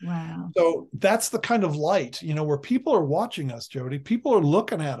church. Wow. So that's the kind of light, where people are watching us, Jodi. People are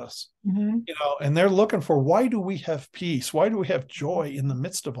looking at us, and they're looking for, why do we have peace? Why do we have joy in the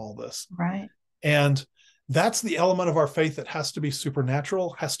midst of all this? Right. And that's the element of our faith that has to be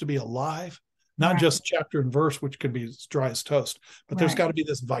supernatural, has to be alive, not just chapter and verse, which could be as dry as toast, but there's got to be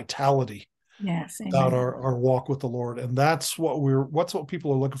this vitality about our walk with the Lord. And that's what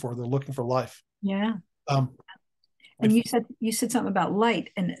people are looking for. They're looking for life. Yeah. And you said something about light,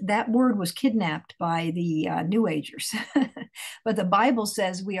 and that word was kidnapped by the New Agers. But the Bible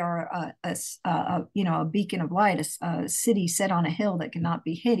says we are a beacon of light, a city set on a hill that cannot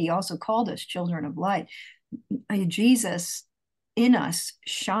be hid. He also called us children of light. Jesus in us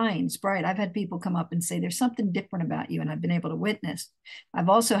shines bright. I've had people come up and say, there's something different about you, and I've been able to witness. I've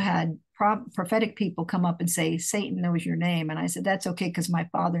also had prophetic people come up and say, Satan knows your name. And I said, that's okay, because my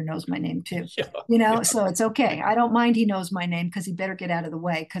father knows my name too. So it's okay. I don't mind he knows my name, because he better get out of the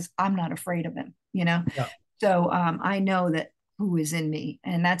way, because I'm not afraid of him, So I know that who is in me,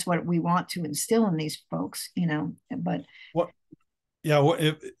 and that's what we want to instill in these folks, but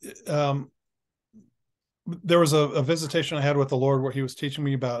there was a visitation I had with the Lord where he was teaching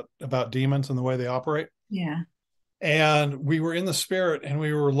me about demons and the way they operate. Yeah. And we were in the spirit, and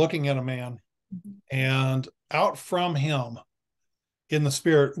we were looking at a man, and out from him in the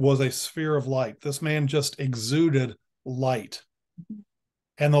spirit was a sphere of light. This man just exuded light.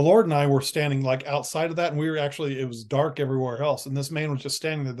 And the Lord and I were standing like outside of that. And it was dark everywhere else. And this man was just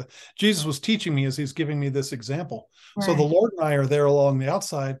standing there. Jesus was teaching me as he's giving me this example. Right. So the Lord and I are there along the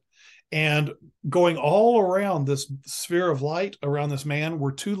outside, and going all around this sphere of light around this man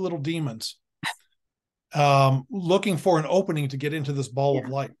were two little demons, looking for an opening to get into this ball of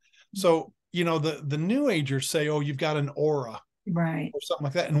light. So, the New Agers say, oh, you've got an aura, right, or something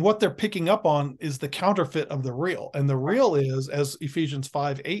like that. And what they're picking up on is the counterfeit of the real. And the real is, as Ephesians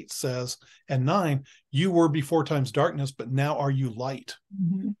 5:8 says, and 9, you were before times darkness, but now are you light.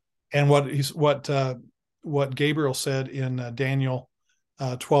 And what Gabriel said in Daniel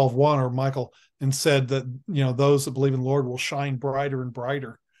 12:1, or Michael, and said that, those that believe in the Lord will shine brighter and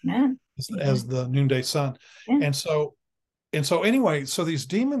brighter as the noonday sun. And so anyway, so these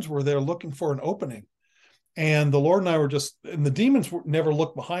demons were there looking for an opening, and the Lord and I were and the demons never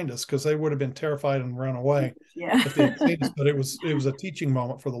looked behind us, because they would have been terrified and run away if they had seen us. But it was a teaching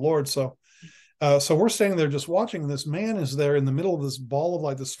moment for the Lord. So we're standing there just watching. This man is there in the middle of this ball of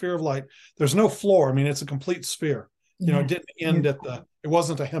light, the sphere of light. There's no floor. I mean, it's a complete sphere. It didn't end it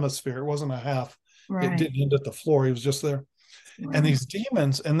wasn't a hemisphere. It wasn't a half. Right. It didn't end at the floor. He was just there. Right. And these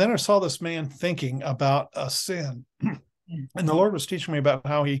demons, and then I saw this man thinking about a sin. And the Lord was teaching me about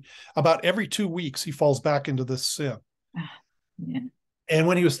how about every 2 weeks, he falls back into this sin. And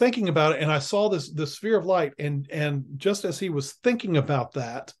when he was thinking about it, and I saw this sphere of light, and just as he was thinking about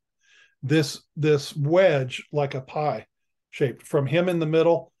that, this wedge, like a pie shaped, from him in the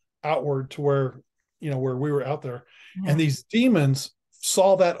middle outward to where we were out there. And these demons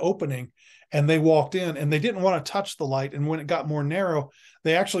saw that opening, and they walked in, and they didn't want to touch the light. And when it got more narrow,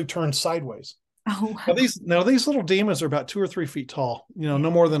 they actually turned sideways. Oh, wow. Now these little demons are about 2 or 3 feet tall, no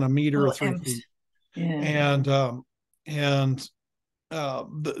more than a meter or 3 feet. Yeah. And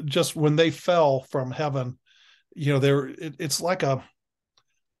just when they fell from heaven, it's like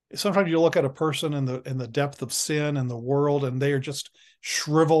sometimes you look at a person in the depth of sin and the world, and they are just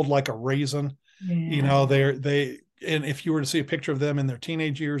shriveled like a raisin. And if you were to see a picture of them in their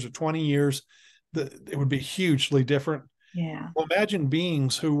teenage years or 20 years, it would be hugely different. Yeah. Well, imagine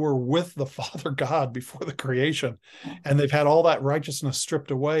beings who were with the Father God before the creation, and they've had all that righteousness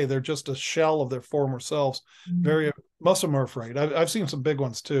stripped away. They're just a shell of their former selves. Most of them are afraid. I've seen some big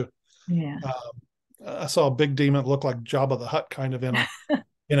ones too. Yeah. I saw a big demon look like Jabba the Hutt kind of in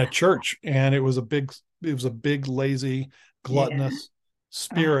a church, and it was a big, lazy, gluttonous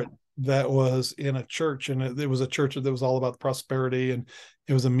spirit that was in a church, and it was a church that was all about prosperity, and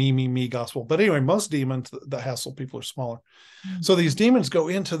it was a me gospel. But anyway, most demons that hassle people are smaller. So these demons go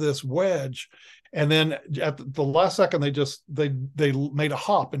into this wedge, and then at the last second, they made a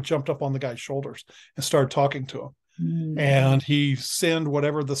hop and jumped up on the guy's shoulders and started talking to him. And he sinned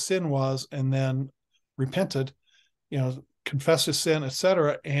whatever the sin was, and then repented, confessed his sin,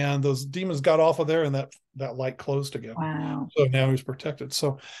 etc. And those demons got off of there, and that light closed again. Wow. So now he's protected.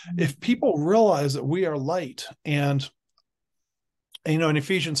 So if people realize that we are light, and in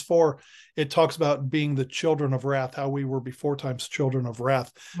Ephesians 4, it talks about being the children of wrath, how we were before times children of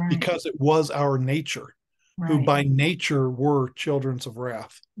wrath, because it was our nature, who by nature were children of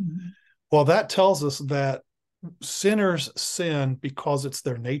wrath. Well, that tells us that sinners sin because it's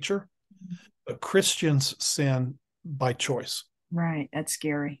their nature, but Christians sin by choice. Right. That's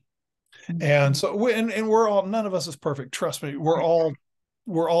scary. And so and we're all, none of us is perfect. Trust me, we're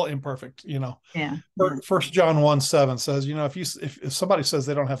all imperfect, you know. Yeah. First John 1:7 says, you know, if somebody says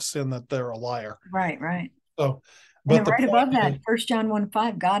they don't have sin, that they're a liar. Right. Right. So, And but then the right point above is, that, 1 John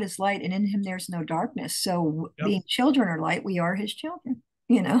 1:5, God is light and in him there's no darkness. So yep, being children are light, we are his children,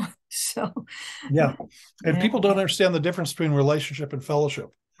 you know? So, yeah. And yeah, people don't understand the difference between relationship and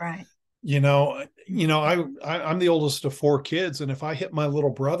fellowship. right. I'm the oldest of four kids, and if I hit my little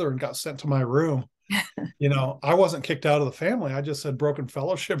brother and got sent to my room, you know, I wasn't kicked out of the family. I just had broken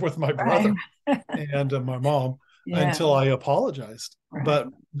fellowship with my Right. brother and my mom Yeah. until I apologized. Right. But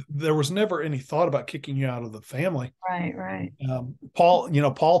there was never any thought about kicking you out of the family. Right. Right.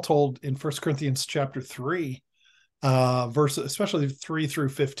 Paul told in 1 Corinthians chapter 3, verse, especially 3 through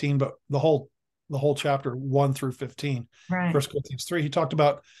 15, but the whole chapter 1 through 15, Right. 1 Corinthians 3, he talked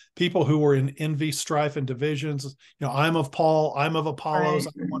about people who were in envy, strife, and divisions. You know, I'm of Paul, I'm of Apollos,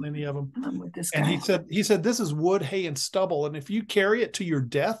 Right. I don't want any of them. I'm with this And guy. he said, this is wood, hay, and stubble. And if you carry it to your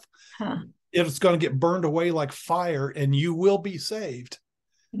death, Huh. it's going to get burned away like fire and you will be saved.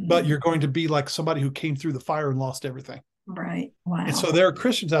 But you're going to be like somebody who came through the fire and lost everything. Right. Wow. And so there are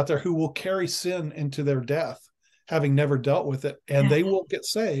Christians out there who will carry sin into their death, having never dealt with it, and they will get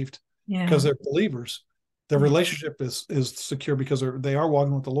saved because they're believers. Their relationship is secure because they are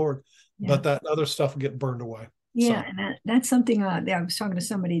walking with the Lord, but that other stuff will get burned away. Yeah, so. And that's something I was talking to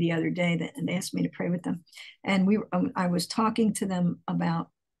somebody the other day that and they asked me to pray with them, and I was talking to them about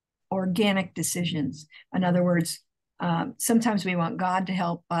organic decisions. In other words, sometimes we want God to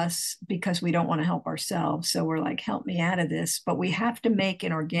help us because we don't want to help ourselves. So we're like, help me out of this. But we have to make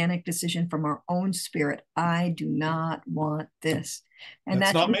an organic decision from our own spirit. I do not want this. And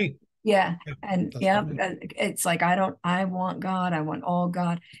that's not me. Yeah. And it's like, I want God. I want all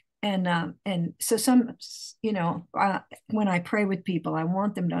God. And so when I pray with people, I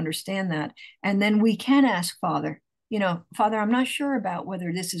want them to understand that. And then we can ask Father, Father, I'm not sure about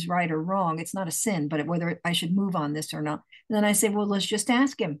whether this is right or wrong. It's not a sin, but whether I should move on this or not. And then I say, well, let's just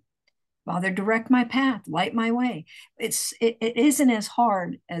ask him. Father, direct my path, light my way. It isn't as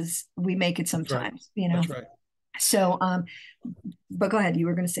hard as we make it sometimes, That's right. So, but go ahead. You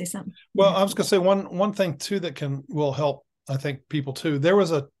were going to say something. Well, I was going to say one thing too that will help, I think, people too. There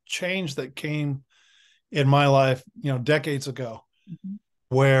was a change that came in my life, decades ago,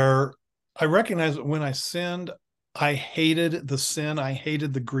 where I recognized that when I sinned, I hated the sin. I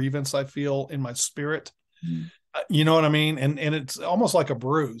hated the grievance I feel in my spirit. You know what I mean? And it's almost like a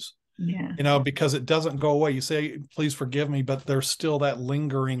bruise, because it doesn't go away. You say, please forgive me, but there's still that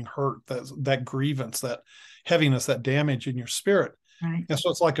lingering hurt, that grievance, that heaviness, that damage in your spirit. Right. And so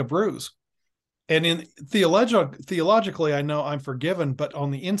it's like a bruise. And in theologically, I know I'm forgiven, but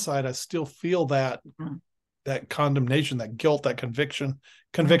on the inside, I still feel that condemnation, that guilt, that conviction.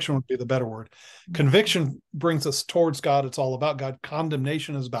 Conviction would be the better word. Conviction brings us towards God. It's all about God.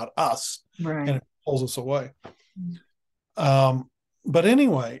 Condemnation is about us, and it pulls us away. But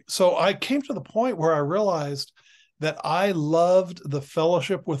anyway, so I came to the point where I realized that I loved the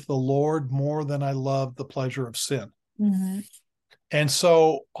fellowship with the Lord more than I loved the pleasure of sin. And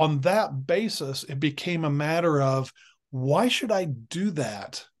so on that basis, it became a matter of, why should I do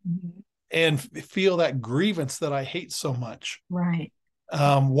that and feel that grievance that I hate so much? Right.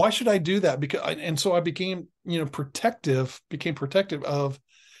 Why should I do that? And so I became, protective of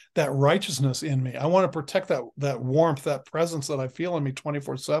that righteousness in me. I want to protect that warmth, that presence that I feel in me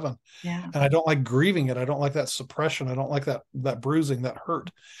 24/7. Yeah. And I don't like grieving it. I don't like that suppression. I don't like that bruising, that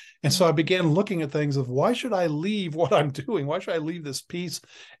hurt. And so I began looking at things of, why should I leave what I'm doing? Why should I leave this peace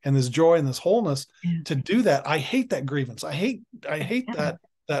and this joy and this wholeness to do that? I hate that grievance. I hate that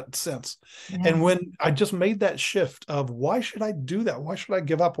sense. And when I just made that shift of, why should I do that? Why should I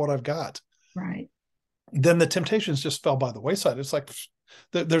give up what I've got? Right. Then the temptations just fell by the wayside. It's like,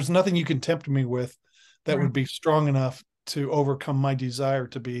 there's nothing you can tempt me with that would be strong enough to overcome my desire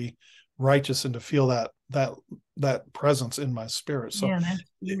to be righteous and to feel that presence in my spirit. So that's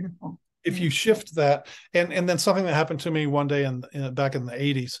beautiful. If you shift that, and then something that happened to me one day back in the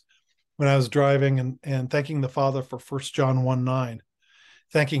 80s when I was driving and thanking the Father for 1 John 1:9,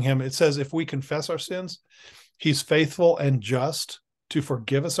 thanking him. It says, if we confess our sins, he's faithful and just to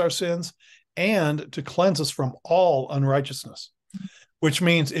forgive us our sins and to cleanse us from all unrighteousness. Which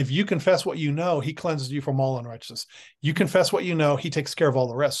means if you confess what you know, he cleanses you from all unrighteousness. You confess what you know, he takes care of all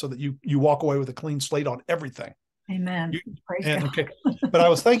the rest, so that you walk away with a clean slate on everything. Amen. Praise And God. okay, but I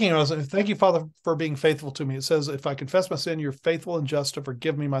was thinking, thank you, Father, for being faithful to me. It says, if I confess my sin, you're faithful and just to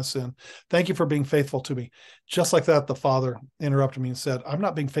forgive me my sin. Thank you for being faithful to me. Just like that, the Father interrupted me and said, I'm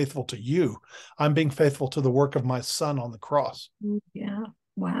not being faithful to you. I'm being faithful to the work of my Son on the cross. Yeah.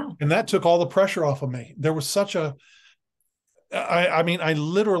 Wow. And that took all the pressure off of me. There was such a, I mean, I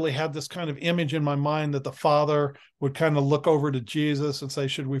literally had this kind of image in my mind that the Father would kind of look over to Jesus and say,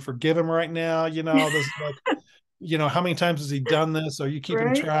 should we forgive him right now? This is like, how many times has he done this? Are you keeping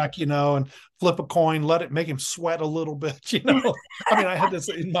Right. track, and flip a coin, make him sweat a little bit, I mean, I had this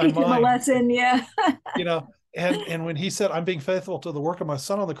in my Teach him a mind, lesson. Yeah. and when he said, I'm being faithful to the work of my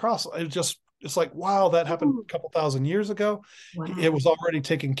Son on the cross, it's like, wow, that happened a couple thousand years ago. Wow. It was already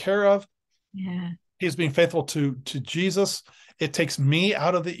taken care of. Yeah. He's being faithful to Jesus. It takes me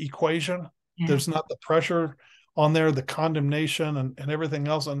out of the equation. Yeah. There's not the pressure on there, the condemnation and everything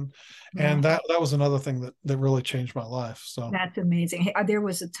else. And that was another thing that really changed my life. So that's amazing. Hey, there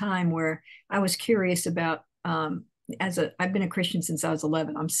was a time where I was curious about, I've been a Christian since I was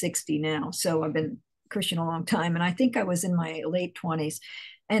 11. I'm 60 now. So I've been Christian a long time. And I think I was in my late 20s.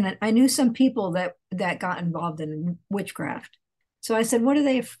 And I knew some people that got involved in witchcraft. So I said, what are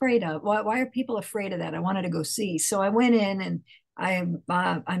they afraid of? Why are people afraid of that? I wanted to go see. So I went in and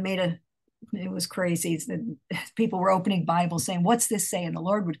I made it was crazy. People were opening Bibles saying, what's this say? And the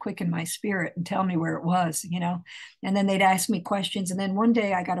Lord would quicken my spirit and tell me where it was, and then they'd ask me questions. And then one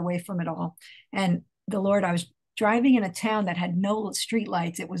day I got away from it all. And the Lord, I was driving in a town that had no street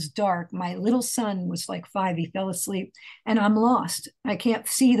lights. It was dark. My little son was like 5. He fell asleep and I'm lost. I can't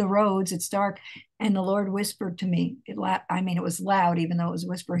see the roads. It's dark. And the Lord whispered to me. It was loud, even though it was a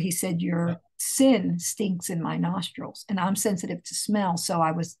whisper. He said, your sin stinks in my nostrils and I'm sensitive to smell. So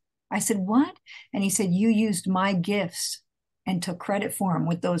I said, what? And he said, you used my gifts and took credit for them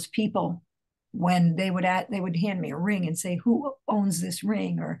with those people when they would hand me a ring and say, who owns this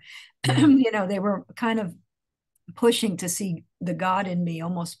ring? Or, they were kind of pushing to see the God in me,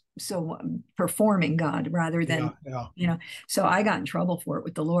 almost so performing God rather than, so I got in trouble for it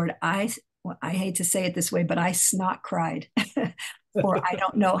with the Lord. I hate to say it this way, but I snot cried for I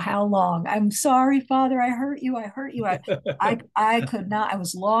don't know how long. I'm sorry, Father, I hurt you. I could not, I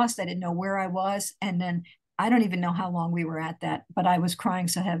was lost. I didn't know where I was. And then I don't even know how long we were at that, but I was crying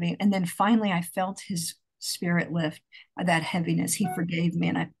so heavy. And then finally I felt his spirit lift, that heaviness. He forgave me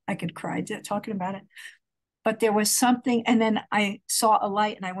and I could cry talking about it. But there was something, and then I saw a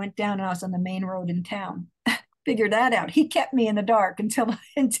light and I went down and I was on the main road in town. Figured that out. He kept me in the dark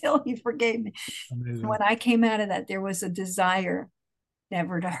until he forgave me. Amazing. When I came out of that, there was a desire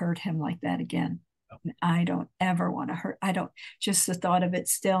never to hurt him like that again. I don't ever want to hurt. I don't, just the thought of it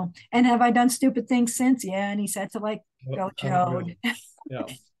still. And have I done stupid things since? Yeah. And he said to go, Jodi. Yeah.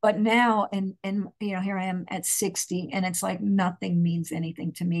 But now, and here I am at 60 and it's like nothing means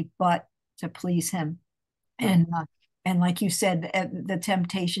anything to me but to please him. And like you said, the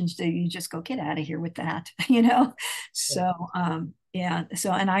temptations do, you just go, get out of here with that, So,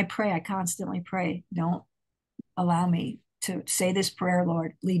 So, and I constantly pray, don't allow me to say this prayer,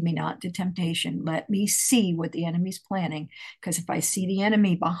 Lord, lead me not to temptation. Let me see what the enemy's planning. Because if I see the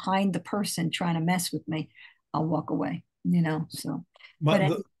enemy behind the person trying to mess with me, I'll walk away, so.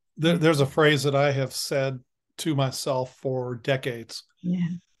 There's a phrase that I have said to myself for decades. Yeah.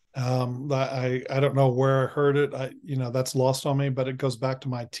 I don't know where I heard it. That's lost on me, but it goes back to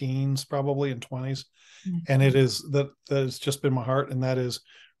my teens, probably in 20s. Mm-hmm. And it is that has just been my heart. And that is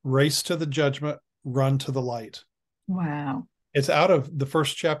race to the judgment, run to the light. Wow. It's out of the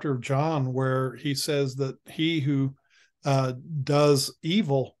first chapter of John where he says that he who does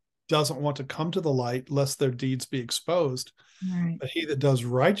evil doesn't want to come to the light lest their deeds be exposed. Right. But he that does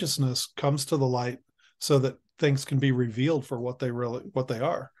righteousness comes to the light so that things can be revealed for what they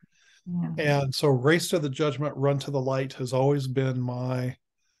are. Yeah. And so race to the judgment, run to the light has always been my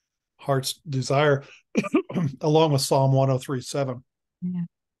heart's desire, along with Psalm 103:7. Yeah.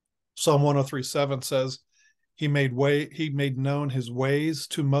 Psalm 103:7 says, he made known his ways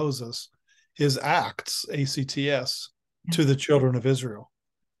to Moses, his acts, ACTS, to the children of Israel.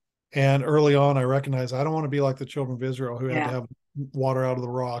 And early on, I recognized I don't want to be like the children of Israel who had to have water out of the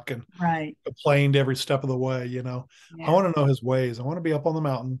rock and complained every step of the way. I want to know his ways. I want to be up on the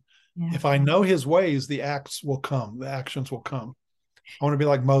mountain. Yeah. If I know his ways, the acts will come. The actions will come. I want to be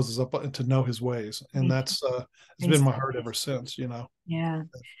like Moses, to know his ways. And that's it's been my heart ever since, Yeah.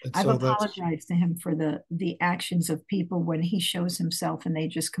 And I've apologized to him for the actions of people when he shows himself and they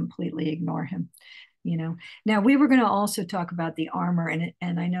just completely ignore him. you know. Now we were going to also talk about the armor,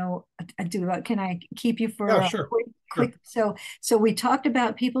 and I know I do. Can I keep you for Yeah, a sure. quick? So we talked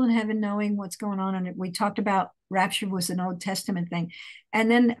about people in heaven knowing what's going on, and we talked about rapture was an Old Testament thing, and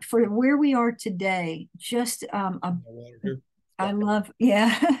then for where we are today, just I love,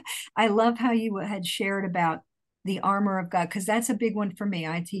 yeah, I love how you had shared about the armor of God, because that's a big one for me.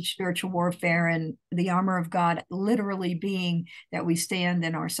 I teach spiritual warfare, and the armor of God literally being that we stand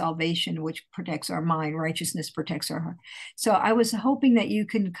in our salvation, which protects our mind, righteousness protects our heart. So I was hoping that you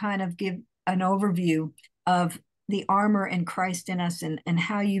can kind of give an overview of the armor and Christ in us, and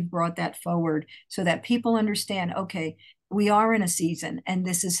how you've brought that forward so that people understand, okay, we are in a season, and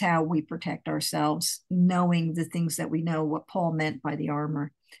this is how we protect ourselves, knowing the things that we know, what Paul meant by the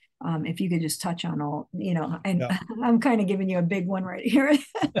armor. If you could just touch on all, and Yeah. I'm kind of giving you a big one right here.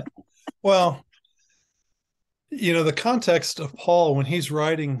 Well, the context of Paul when he's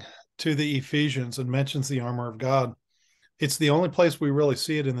writing to the Ephesians and mentions the armor of God, it's the only place we really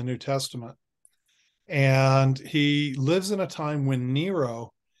see it in the New Testament. And he lives in a time when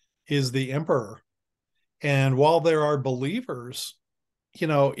Nero is the emperor. And while there are believers,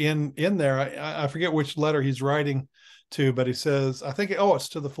 in there, I forget which letter he's writing to, but he says, I think, it's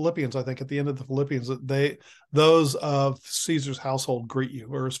to the Philippians. I think at the end of the Philippians, that those of Caesar's household greet you,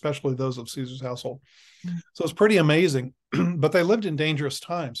 or especially those of Caesar's household. So it's pretty amazing, but they lived in dangerous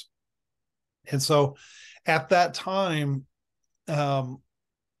times. And so at that time,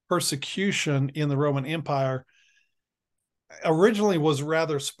 persecution in the Roman Empire originally was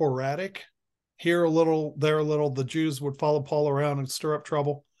rather sporadic. Here a little, there a little. The Jews would follow Paul around and stir up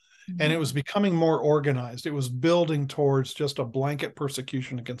trouble. And it was becoming more organized. It was building towards just a blanket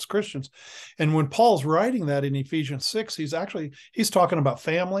persecution against Christians. And when Paul's writing that in Ephesians 6, he's talking about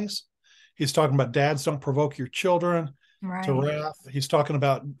families. He's talking about dads, don't provoke your children to wrath. He's talking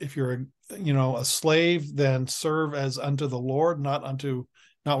about if you're a slave, then serve as unto the Lord, not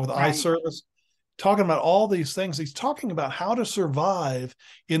with eye service. Talking about all these things. He's talking about how to survive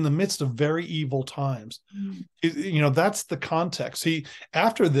in the midst of very evil times. That's the context.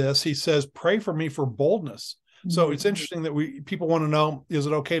 After this, he says, pray for me for boldness. So it's interesting that people want to know, is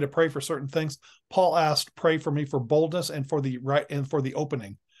it okay to pray for certain things? Paul asked, pray for me for boldness and for the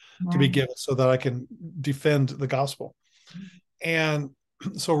opening to be given so that I can defend the gospel. And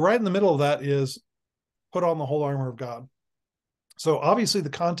so right in the middle of that is put on the whole armor of God. So obviously the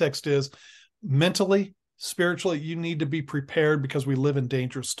context is mentally, spiritually, you need to be prepared because we live in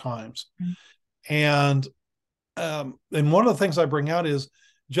dangerous times. And one of the things I bring out is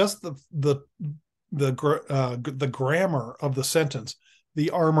just the grammar of the sentence, the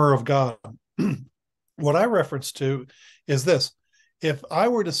armor of God. What I reference to is this: if I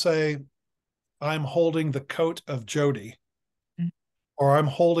were to say I'm holding the coat of Jodi, or I'm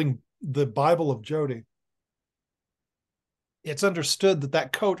holding the Bible of Jodi, it's understood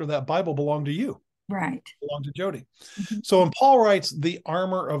that coat or that Bible belonged to you. Right. Belonged to Jodi. So when Paul writes the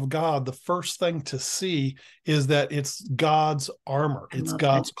armor of God, the first thing to see is that it's God's armor. It's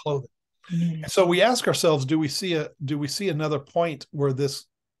God's clothing. And so we ask ourselves, do we see another point where this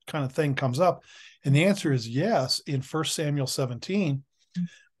kind of thing comes up? And the answer is yes, in 1 Samuel 17,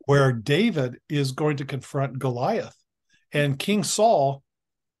 where David is going to confront Goliath. And King Saul,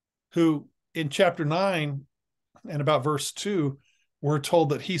 who in chapter 9 and about verse 2, we're told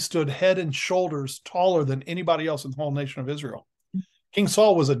that he stood head and shoulders taller than anybody else in the whole nation of Israel. King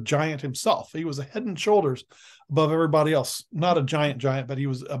Saul was a giant himself. He was a head and shoulders above everybody else. Not a giant, but he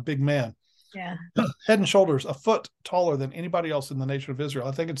was a big man. Yeah. Head and shoulders, a foot taller than anybody else in the nation of Israel.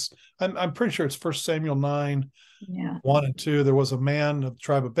 I think I'm pretty sure it's 1 Samuel 9, 1 and 2. There was a man of the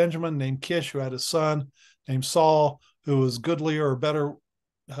tribe of Benjamin named Kish who had a son named Saul who was goodlier or better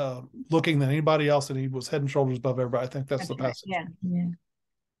looking than anybody else, and he was head and shoulders above everybody. I think that's the passage. Yeah.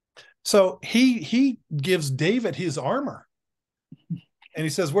 So he gives David his armor, and he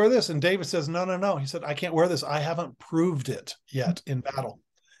says, wear this. And David says, no. He said, I can't wear this. I haven't proved it yet in battle.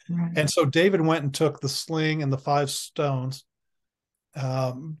 And so David went and took the sling and the 5 stones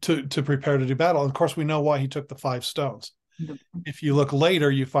to prepare to do battle. And of course, we know why he took the 5 stones. If you look later,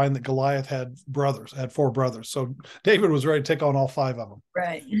 you find that Goliath had 4 brothers. So David was ready to take on all 5 of them.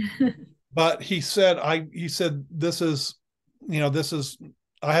 Right. But he said, this is,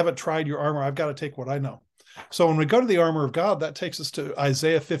 I haven't tried your armor. I've got to take what I know. So when we go to the armor of God, that takes us to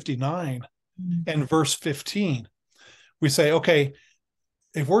Isaiah 59 and verse 15. We say, okay,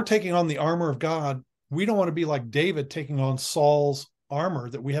 if we're taking on the armor of God, we don't want to be like David taking on Saul's armor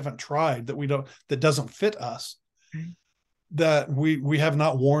that we haven't tried, that doesn't fit us. That we have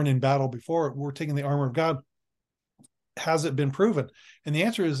not worn in battle before. We're taking the armor of God. has it been proven? And the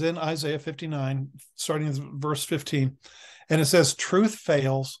answer is in Isaiah 59, starting with verse 15. And it says, truth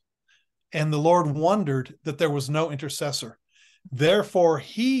fails, and the Lord wondered that there was no intercessor. Therefore,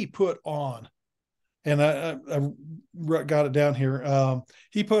 he put on, and I got it down here.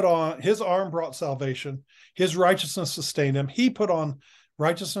 He put on, his arm brought salvation. His righteousness sustained him. He put on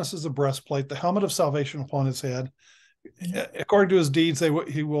righteousness as a breastplate, the helmet of salvation upon his head. According to his deeds,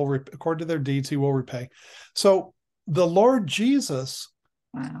 according to their deeds, he will repay. So the Lord Jesus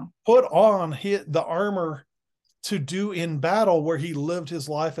put on the armor to do in battle where he lived his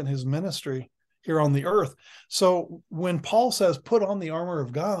life and his ministry here on the earth. So when Paul says put on the armor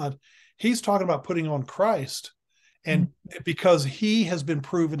of God, he's talking about putting on Christ. And because he has been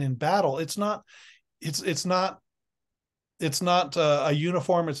proven in battle, it's not a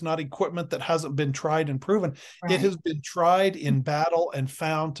uniform. It's not equipment that hasn't been tried and proven. Right. It has been tried in battle and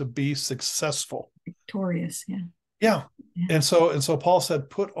found to be successful. Victorious. Yeah. Yeah. And so Paul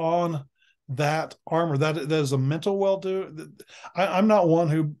said, put on that armor. That is a mental well-do. I'm not one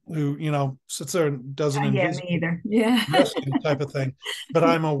who sits there and does an invisible type of thing, but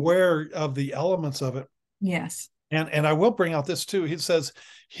I'm aware of the elements of it. Yes. And I will bring out this too. He says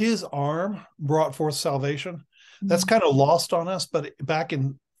his arm brought forth salvation. That's kind of lost on us, but back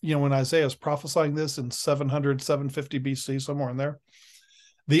in, when Isaiah is prophesying this in 700, 750 BC, somewhere in there,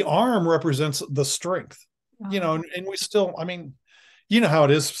 the arm represents the strength, and we still, you know how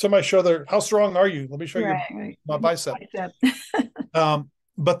it is. Somebody show how strong are you? Let me show you my bicep.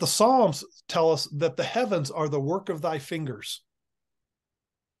 But the Psalms tell us that the heavens are the work of thy fingers.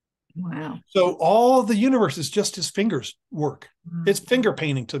 Wow. So all of the universe is just his fingers work. It's finger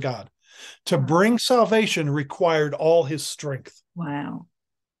painting to God. To bring salvation required all his strength. Wow.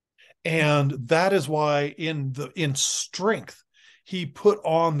 And that is why in strength, he put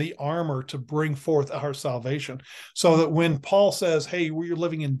on the armor to bring forth our salvation. So that when Paul says, hey, we're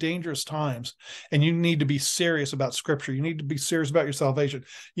living in dangerous times and you need to be serious about scripture, you need to be serious about your salvation,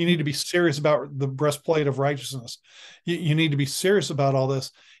 you need to be serious about the breastplate of righteousness, you need to be serious about all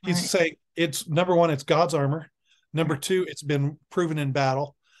this. He's saying, it's number one, it's God's armor. Number two, it's been proven in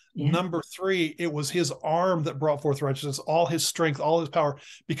battle. Yeah. Number three, it was his arm that brought forth righteousness, all his strength, all his power,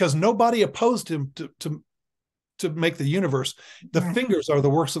 because nobody opposed him to make the universe. The fingers are the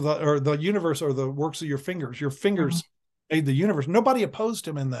works of the universe are the works of your fingers. Your fingers made the universe. Nobody opposed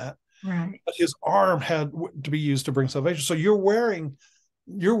him in that. Right. But his arm had to be used to bring salvation. So you're wearing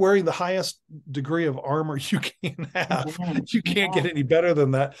the highest degree of armor you can have. You can't get any better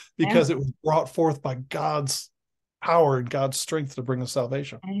than that because it was brought forth by God's power and God's strength to bring us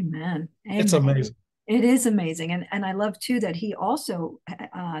salvation. Amen. It's amazing. It is amazing. And I love too that he also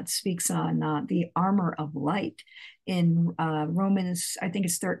speaks on the armor of light in Romans, I think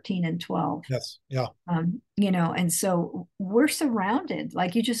it's 13 and 12. Yes. Yeah. And so we're surrounded,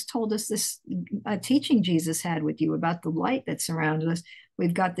 like you just told us this teaching Jesus had with you about the light that surrounds us.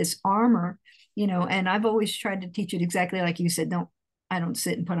 We've got this armor, and I've always tried to teach it exactly like you said. I don't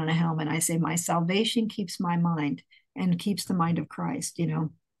sit and put on a helmet. I say my salvation keeps my mind and keeps the mind of Christ.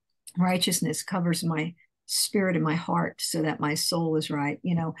 Righteousness covers my spirit and my heart so that my soul is right.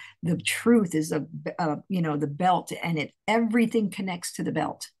 The truth is the belt, and everything connects to the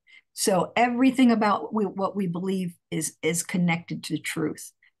belt. So everything about what we believe is connected to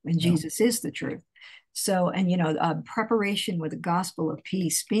truth, and Jesus is the truth. So, and preparation with the gospel of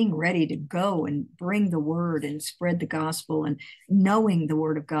peace, being ready to go and bring the word and spread the gospel, and knowing the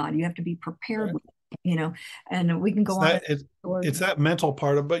word of God. You have to be prepared with it, and we can go on. It's that mental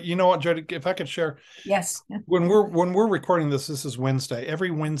part of, but you know what, Jodi, if I could share. Yes. When we're recording this is Wednesday.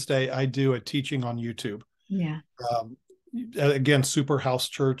 Every Wednesday I do a teaching on YouTube. Yeah. Again,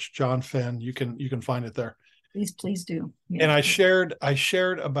 SuperHouseChurch, John Fenn. You can find it there. Please do. Yeah. And I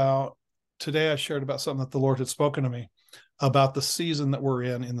shared about today. I shared about something that the Lord had spoken to me about the season that we're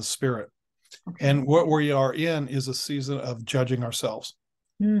in the spirit. Okay. And what we are in is a season of judging ourselves.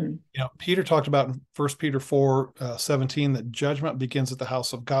 Peter talked about in 1 Peter 4:17 that judgment begins at the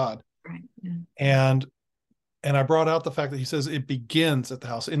house of God. Right. Yeah. And I brought out the fact that he says it begins at the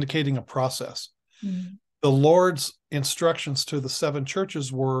house, indicating a process. The Lord's instructions to the 7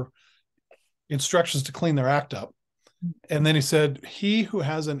 churches were instructions to clean their act up. And then he said, he who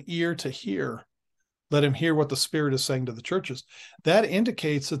has an ear to hear, let him hear what the Spirit is saying to the churches. That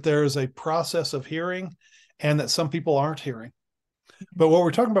indicates that there is a process of hearing and that some people aren't hearing. But what we're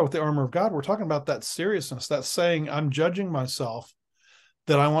talking about with the armor of God, we're talking about that seriousness, that saying, I'm judging myself,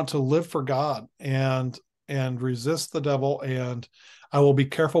 that I want to live for God and resist the devil. And I will be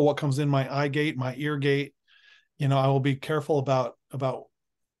careful what comes in my eye gate, my ear gate. I will be careful about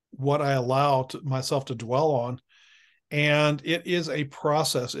what I allow myself to dwell on. And it is a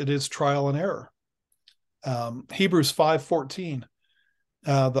process. It is trial and error. Hebrews 5:14,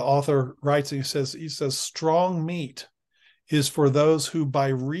 the author writes, and he says, strong meat is for those who by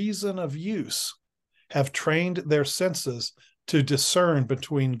reason of use have trained their senses to discern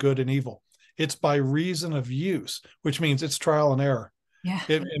between good and evil. It's by reason of use, which means it's trial and error. Yeah.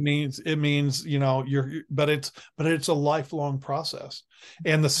 It means, you know, but it's a lifelong process.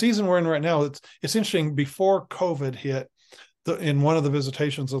 And the season we're in right now, it's interesting. Before COVID hit, in one of the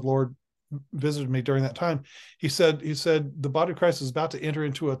visitations, the Lord visited me during that time. He said, the body of Christ is about to enter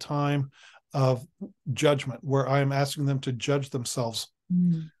into a time of judgment where I am asking them to judge themselves.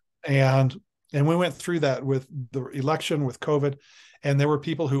 And we went through that with the election, with COVID, and there were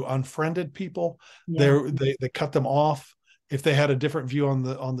people who unfriended people. Yeah. They cut them off if they had a different view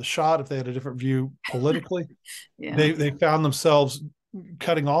on the shot, if they had a different view politically. Yeah. They found themselves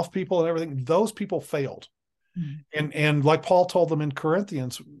cutting off people and everything. Those people failed. And like Paul told them in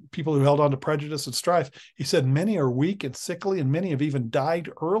Corinthians, people who held on to prejudice and strife, he said, many are weak and sickly, and many have even died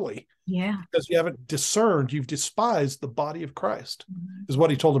early. Yeah. Because you haven't discerned, you've despised the body of Christ, is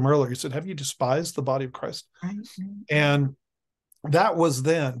what he told them earlier. He said, have you despised the body of Christ? Right. And that was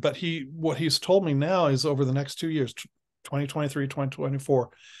then. But what he's told me now is over the next 2 years, 2023, 2024,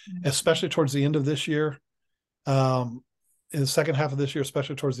 especially towards the end of this year, in the second half of this year,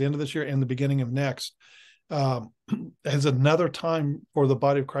 especially towards the end of this year and the beginning of next, as another time for the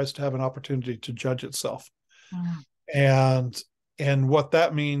body of Christ to have an opportunity to judge itself. And what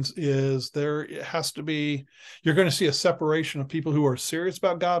that means is there has to be, you're going to see a separation of people who are serious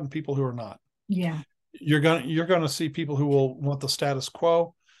about God and people who are not. Yeah. You're going to see people who will want the status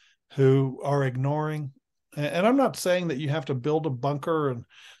quo, who are ignoring. And I'm not saying that you have to build a bunker and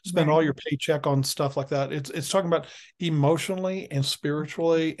spend all your paycheck on stuff like that. It's talking about emotionally and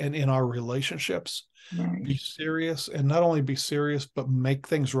spiritually and in our relationships. Right. Be serious, and not only be serious, but make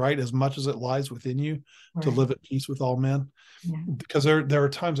things right as much as it lies within you to live at peace with all men. Yeah. Because there are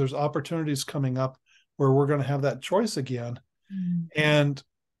times, there's opportunities coming up where we're going to have that choice again. And,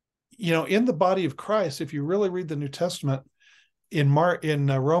 you know, in the body of Christ, if you really read the New Testament, in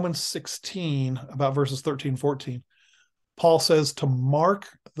Romans 16, about verses 13, 14, Paul says to mark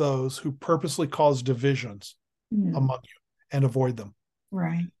those who purposely cause divisions among you and avoid them.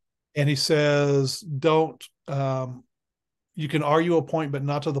 Right. And he says, don't, you can argue a point, but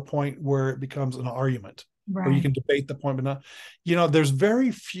not to the point where it becomes an argument. Right. Or you can debate the point, but not, you know, there's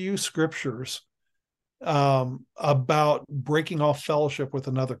very few scriptures about breaking off fellowship with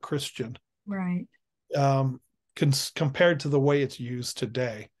another Christian. Right. Compared to the way it's used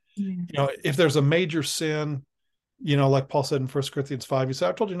today. Yeah. You know, if there's a major sin, you know, like Paul said in 1 Corinthians 5, he said,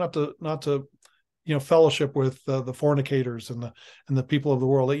 I told you not to, you know, fellowship with the fornicators and the people of the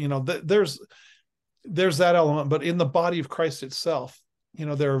world. You know, there's that element, but in the body of Christ itself, you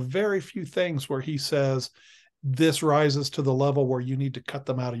know, there are very few things where he says this rises to the level where you need to cut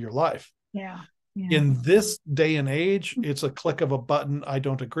them out of your life. Yeah. Yeah. In this day and age, it's a click of a button. I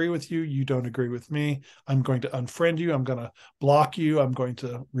don't agree with you. You don't agree with me. I'm going to unfriend you. I'm going to block you. I'm going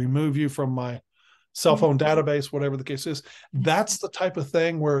to remove you from my cell phone database, whatever the case is. That's the type of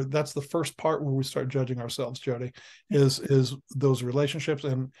thing where that's the first part where we start judging ourselves, Jodi, is those relationships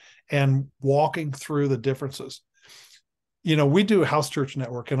and walking through the differences. You know, we do a house church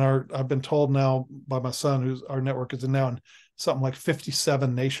network, and I've been told now by my son, who's our network is now in something like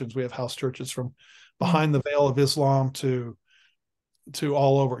 57 nations. We have house churches from behind the veil of Islam to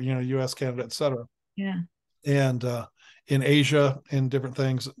all over, you know, US, Canada, et cetera. Yeah. And in Asia and different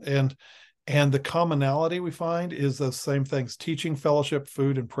things. And the commonality we find is the same things: teaching, fellowship,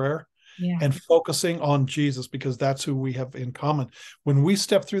 food, and prayer. Yeah. And focusing on Jesus, because that's who we have in common. When we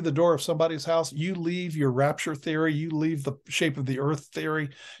step through the door of somebody's house, you leave your rapture theory, you leave the shape of the earth theory,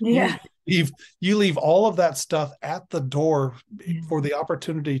 you leave all of that stuff at the door for the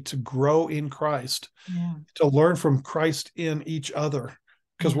opportunity to grow in Christ, to learn from Christ in each other,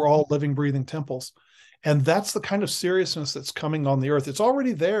 because we're all living, breathing temples. And that's the kind of seriousness that's coming on the earth. It's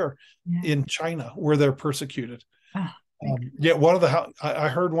already there in China, where they're persecuted. Yet I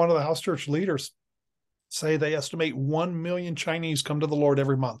heard one of the house church leaders say they estimate 1 million Chinese come to the Lord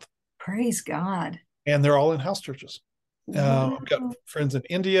every month. Praise God. And they're all in house churches. I've got friends in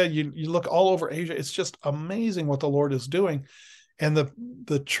India. You look all over Asia. It's just amazing what the Lord is doing. And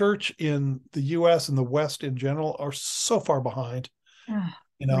the church in the US and the West in general are so far behind.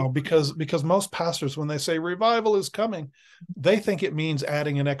 You know, because most pastors, when they say revival is coming, they think it means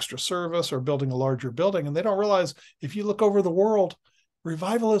adding an extra service or building a larger building. And they don't realize, if you look over the world,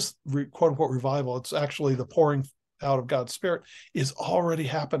 revival is, quote unquote, revival. It's actually the pouring out of God's Spirit is already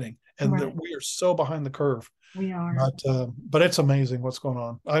happening. and Right. that we are so behind the curve. We are. But it's amazing what's going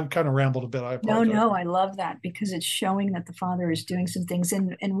on. I've kind of rambled a bit. I No, apologize. no, I love that because it's showing that the Father is doing some things,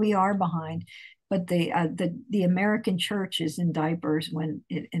 and we are behind. But the American church is in diapers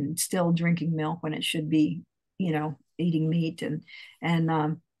and still drinking milk when it should be, eating meat, and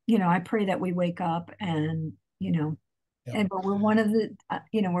I pray that we wake up and Yeah. but we're one of the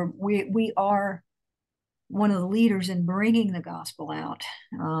we are one of the leaders in bringing the gospel out.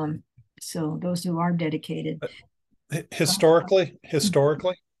 So those who are dedicated. Historically,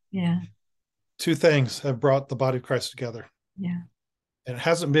 Yeah, two things have brought the body of Christ together. yeah, And it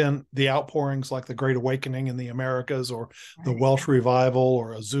hasn't been the outpourings like the Great Awakening in the Americas or the right, Welsh Revival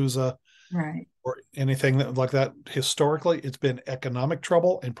or Azusa right. or anything like that. Historically, it's been economic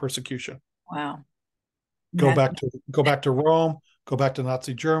trouble and persecution. Wow. Go That, back to Rome, go back to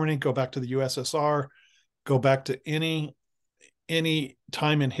Nazi Germany, go back to the USSR, go back to any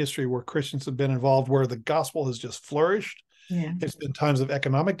time in history where Christians have been involved, where the gospel has just flourished. yeah, It's been times of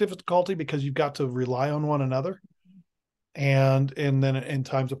economic difficulty because you've got to rely on one another. And then in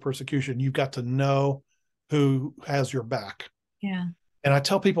times of persecution, you've got to know who has your back. yeah, And I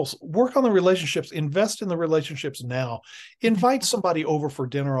tell people, work on the relationships, invest in the relationships now. Invite somebody over for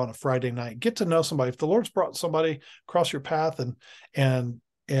dinner on a Friday night. Get to know somebody. If the Lord's brought somebody across your path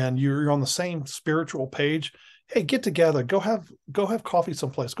and you're on the same spiritual page, hey, get together. Go have coffee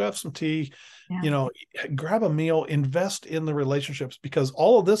someplace. Go have some tea. yeah, Grab a meal. Invest in the relationships because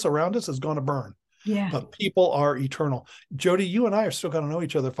all of this around us is going to burn. yeah. But people are eternal. Jodi, you and I are still going to know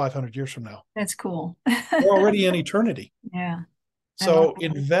each other 500 years from now. That's cool. We're already in eternity. Yeah, I love So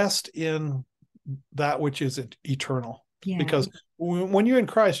invest in that which is eternal. Yeah, Because when you're in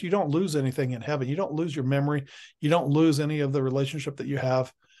Christ, you don't lose anything in heaven. You don't lose your memory. You don't lose any of the relationship that you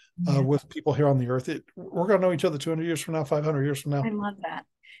have yeah. with people here on the earth. We're going to know each other 200 years from now, 500 years from now. I love that.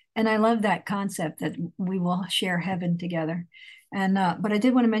 And I love that concept that we will share heaven together. And but I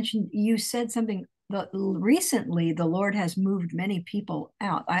did want to mention you said something recently the Lord has moved many people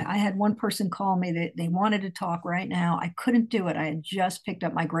out. I had one person call me that they wanted to talk right now. I couldn't do it. I had just picked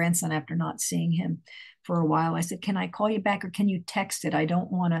up my grandson after not seeing him for a while. I said, "Can I call you back or can you text it? I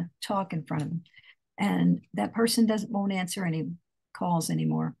don't want to talk in front of him." And that person won't answer any calls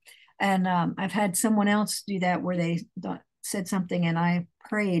anymore. And I've had someone else do that where they said something and I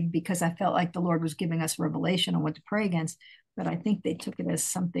prayed because I felt like the Lord was giving us revelation on what to pray against. But I think they took it as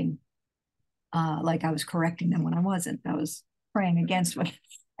something like I was correcting them when I wasn't. I was praying against what.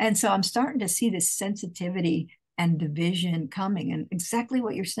 And so I'm starting to see this sensitivity and division coming, and exactly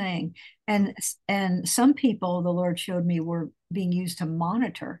what you're saying. And some people, the Lord showed me, were being used to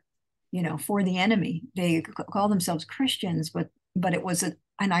monitor, for the enemy. They call themselves Christians, but it was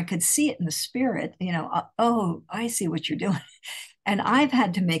and I could see it in the spirit. Oh, I see what you're doing. And I've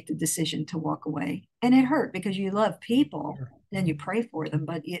had to make the decision to walk away, and it hurt because you love people, then you pray for them,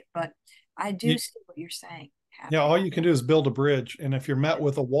 but I do see what you're saying. Yeah, all you can do is build a bridge, and if you're met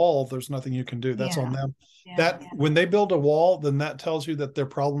with a wall, there's nothing you can do. That's on them. When they build a wall, then that tells you that their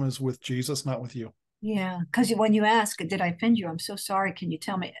problem is with Jesus, not with you. Yeah, because when you ask, did I offend you? I'm so sorry. Can you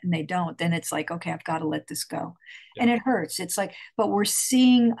tell me? And they don't. Then it's like, okay, I've got to let this go. Yeah. And it hurts. It's like, but we're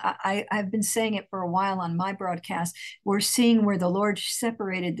seeing, I've been saying it for a while on my broadcast. We're seeing where the Lord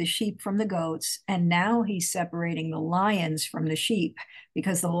separated the sheep from the goats. And now he's separating the lions from the sheep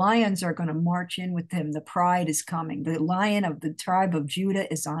because the lions are going to march in with him. The pride is coming. The lion of the tribe of Judah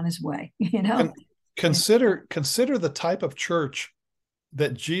is on his way, And consider the type of church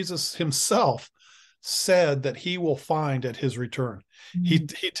that Jesus himself said that he will find at his return.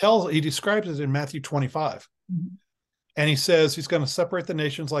 Mm-hmm. He describes it in Matthew 25. Mm-hmm. And he says he's going to separate the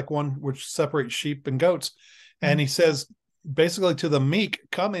nations like one which separates sheep and goats. Mm-hmm. And he says basically to the meek,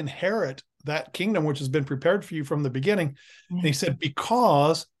 come inherit that kingdom which has been prepared for you from the beginning. Mm-hmm. And he said,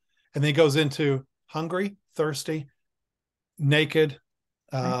 because, and then he goes into hungry, thirsty, naked,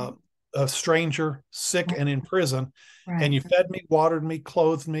 a stranger, sick, and in prison. Right. And you fed me, watered me,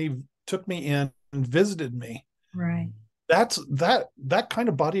 clothed me, took me in, and visited me. Right. That's that kind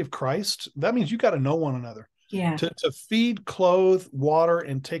of body of Christ. That means you got to know one another. Yeah. To feed, clothe, water,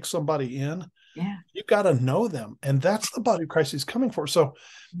 and take somebody in. Yeah. You got to know them, and that's the body of Christ he's coming for. So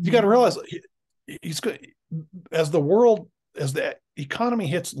you got to realize he's good as the economy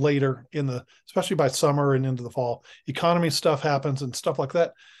hits later especially by summer and into the fall. Economy stuff happens and stuff like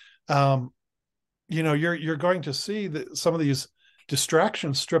that. You're going to see that some of these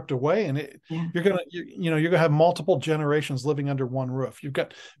distractions stripped away, and you're gonna have multiple generations living under one roof. You've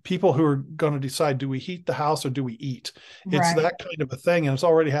got people who are going to decide, do we heat the house or do we eat? It's that kind of a thing, and it's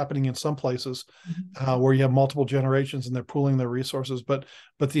already happening in some places where you have multiple generations and they're pooling their resources. But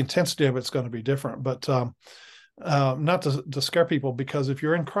the intensity of it's going to be different. But not to scare people, because if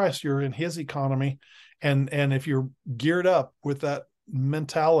you're in Christ, you're in His economy, and if you're geared up with that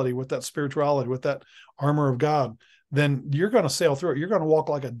mentality, with that spirituality, with that armor of God, then you're going to sail through it. You're going to walk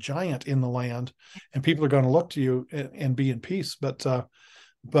like a giant in the land, and people are going to look to you and be in peace. But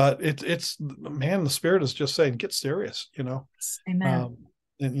it's man, the Spirit is just saying, get serious, Amen.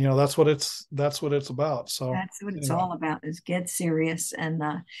 And that's what it's about. So that's what it's all about, is get serious, and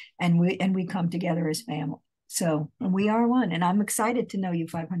we come together as family. So we are one, and I'm excited to know you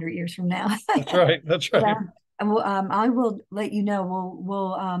 500 years from now. That's right. That's right. I will let you know.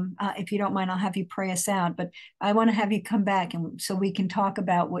 We'll if you don't mind, I'll have you pray us out. But I want to have you come back, and so we can talk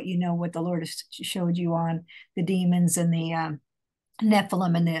about what the Lord has showed you on the demons and the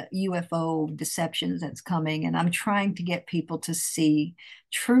Nephilim and the UFO deceptions that's coming. And I'm trying to get people to see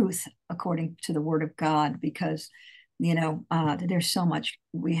truth according to the Word of God, because there's so much.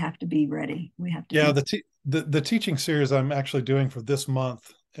 We have to be ready. We have to. Yeah, the teaching series I'm actually doing for this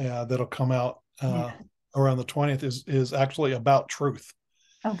month that'll come out. Around the 20th is actually about truth.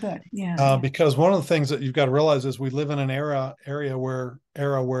 Oh, good. Yeah. Because one of the things that you've got to realize is we live in an era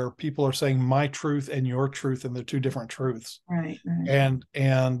where people are saying my truth and your truth, and they're two different truths. Right. And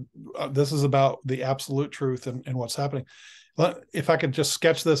this is about the absolute truth and what's happening. If I could just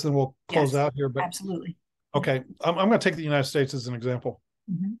sketch this, and we'll close out here. But absolutely. Okay, I'm going to take the United States as an example.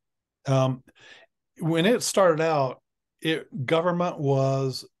 Mm-hmm. When it started out, government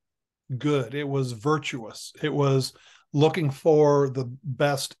was good. It was virtuous. It was looking for the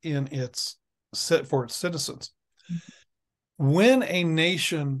best for its citizens. When a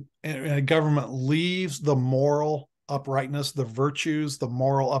nation and a government leaves the moral uprightness, the virtues, the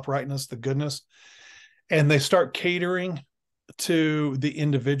moral uprightness, the goodness, and they start catering to the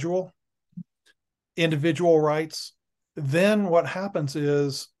individual rights, then what happens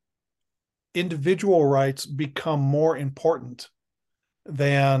is individual rights become more important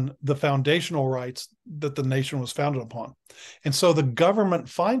than the foundational rights that the nation was founded upon. And so the government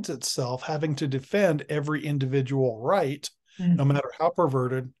finds itself having to defend every individual right, no matter how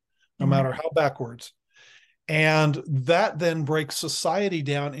perverted, no matter how backwards. And that then breaks society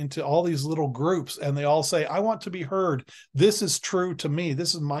down into all these little groups, and they all say, I want to be heard. This is true to me.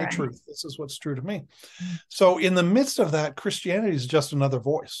 This is my truth. This is what's true to me. So in the midst of that, Christianity is just another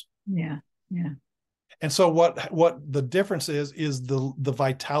voice. Yeah. And so what the difference is the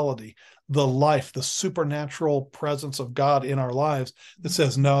vitality, the life, the supernatural presence of God in our lives that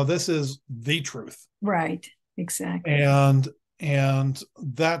says, no, this is the truth. Right. Exactly. And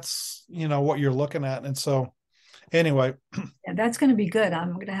that's, what you're looking at. And so anyway. Yeah, that's going to be good.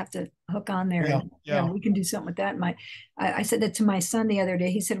 I'm going to have to hook on there. Yeah. We can do something with that. I said that to my son the other day.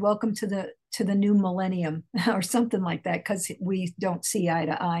 He said, welcome to the new millennium or something like that, because we don't see eye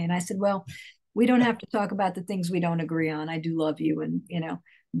to eye. And I said, well, we don't have to talk about the things we don't agree on. I do love you. And,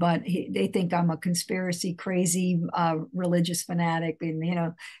 but they think I'm a conspiracy, crazy, religious fanatic.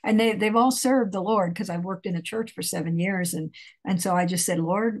 And, and they've all served the Lord, because I've worked in a church for 7 years. And so I just said,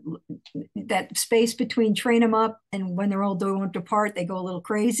 Lord, that space between train them up and when they're old, they won't depart, they go a little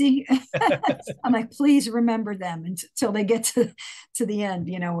crazy. I'm like, please remember them until they get to the end,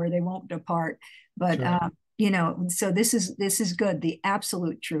 where they won't depart. But, sure. So this is good. The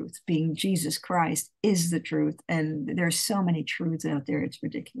absolute truth, being Jesus Christ, is the truth. And there's so many truths out there. It's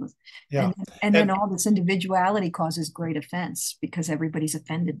ridiculous. Yeah. And then all this individuality causes great offense, because everybody's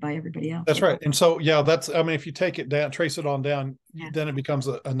offended by everybody else. That's right. And so, if you take it down, trace it on down, then it becomes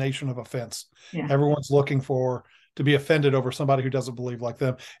a nation of offense. Yeah. Everyone's looking to be offended over somebody who doesn't believe like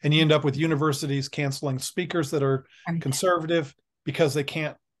them. And you end up with universities canceling speakers that are conservative, because they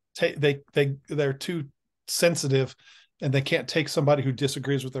can't take, they're too sensitive, and they can't take somebody who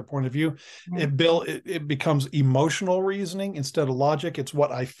disagrees with their point of view. It becomes emotional reasoning instead of logic. It's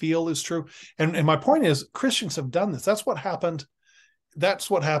what I feel is true. And my point is, Christians have done this. That's what happened. That's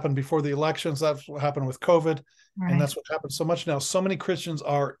what happened before the elections. That's what happened with COVID. And that's what happens so much now. So many Christians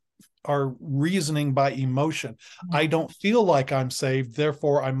are reasoning by emotion. I don't feel like I'm saved,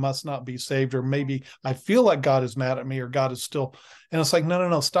 therefore I must not be saved. Or maybe I feel like God is mad at me, or God is still. And it's like,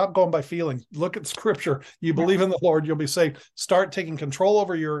 no, stop going by feeling. Look at Scripture. You believe in the Lord, you'll be saved. Start taking control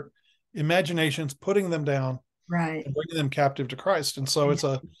over your imaginations, putting them down, and bringing them captive to Christ. And so it's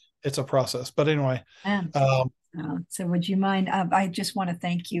a process. But anyway, So would you mind? I just want to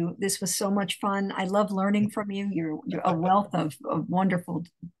thank you. This was so much fun. I love learning from you. You're a wealth of wonderful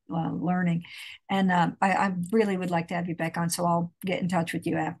learning. And I really would like to have you back on. So I'll get in touch with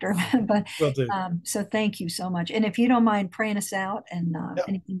you after. But Will do. so thank you so much. And if you don't mind praying us out and Yeah.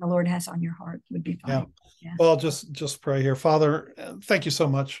 anything the Lord has on your heart would be fine. Yeah. Yeah. Well, just pray here. Father, thank you so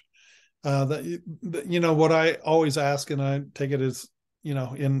much. What I always ask, and I take it as,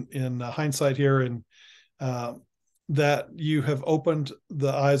 in hindsight here, and that you have opened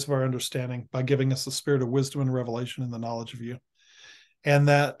the eyes of our understanding by giving us the spirit of wisdom and revelation and the knowledge of you. And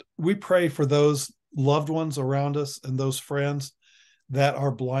that we pray for those loved ones around us and those friends that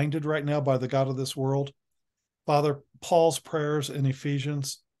are blinded right now by the God of this world. Father, Paul's prayers in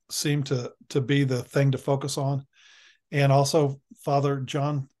Ephesians seem to be the thing to focus on. And also, Father,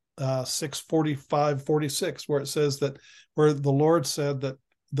 John 6:45-46, where it says that, where the Lord said that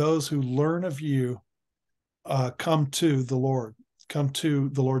those who learn of you come to the Lord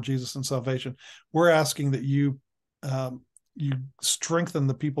Jesus in salvation. We're asking that you strengthen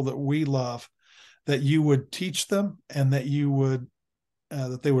the people that we love, that you would teach them, and that you would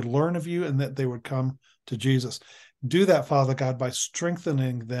that they would learn of you, and that they would come to Jesus. Do that, Father God, by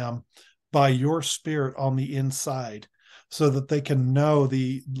strengthening them by your Spirit on the inside, so that they can know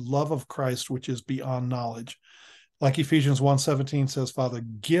the love of Christ, which is beyond knowledge. Like Ephesians 1:17 says, Father,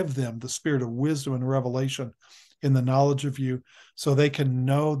 give them the spirit of wisdom and revelation in the knowledge of you, so they can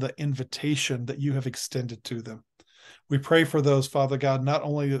know the invitation that you have extended to them. We pray for those, Father God, not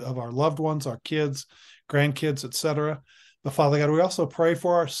only of our loved ones, our kids, grandkids, etc., but Father God, we also pray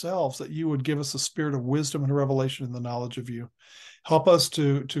for ourselves, that you would give us a spirit of wisdom and revelation in the knowledge of you. Help us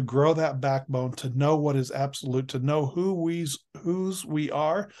to grow that backbone, to know what is absolute, to know whose we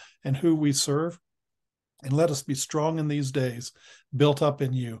are and who we serve. And let us be strong in these days, built up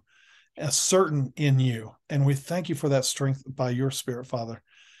in you, as certain in you. And we thank you for that strength by your Spirit, Father.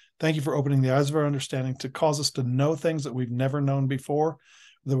 Thank you for opening the eyes of our understanding to cause us to know things that we've never known before,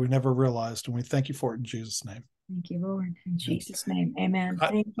 that we never realized. And we thank you for it in Jesus' name. Thank you, Lord. In Jesus' name, amen.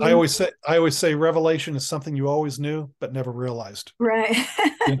 Thank you. I always say revelation is something you always knew but never realized. Right.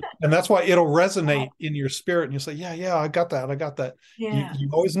 And that's why it'll resonate in your spirit, and you say, yeah, I got that. Yeah. You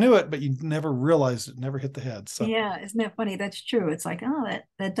always knew it, but you never realized it, never hit the head. So yeah, isn't that funny? That's true. It's like, oh,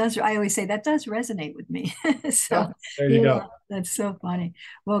 that does, I always say that does resonate with me. So there you go. That's so funny.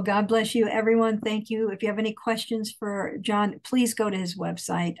 Well, God bless you, everyone. Thank you. If you have any questions for John, please go to his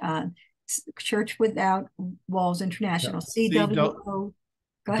website, Church Without Walls International, CWO.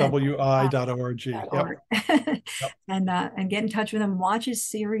 Go ahead. WI.org. Yep. And get in touch with him. Watch his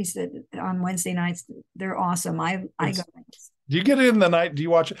series on Wednesday nights. They're awesome. I go. Do you get it in the night? Do you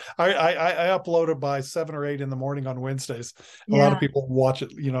watch it? I upload it by 7 or 8 in the morning on Wednesdays. A lot of people watch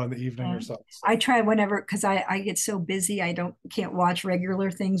it, in the evening or something. So. I try whenever, because I get so busy, I can't watch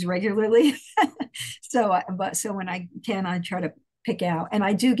regular things regularly. So when I can, I try to pick out, and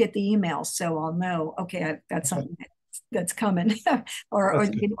I do get the emails, so I'll know, okay, I've got something that's coming. or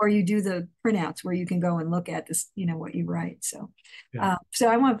you do the printouts where you can go and look at this, what you write. So so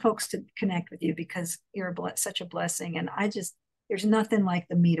I want folks to connect with you, because you're such a blessing, and there's nothing like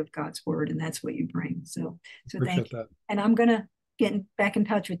the meat of God's word, and that's what you bring. So thank you. That. And I'm gonna get back in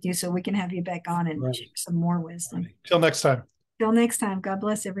touch with you so we can have you back on and share some more wisdom. Till next time. Till next time. God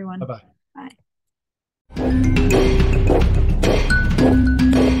bless everyone. Bye-bye. Bye.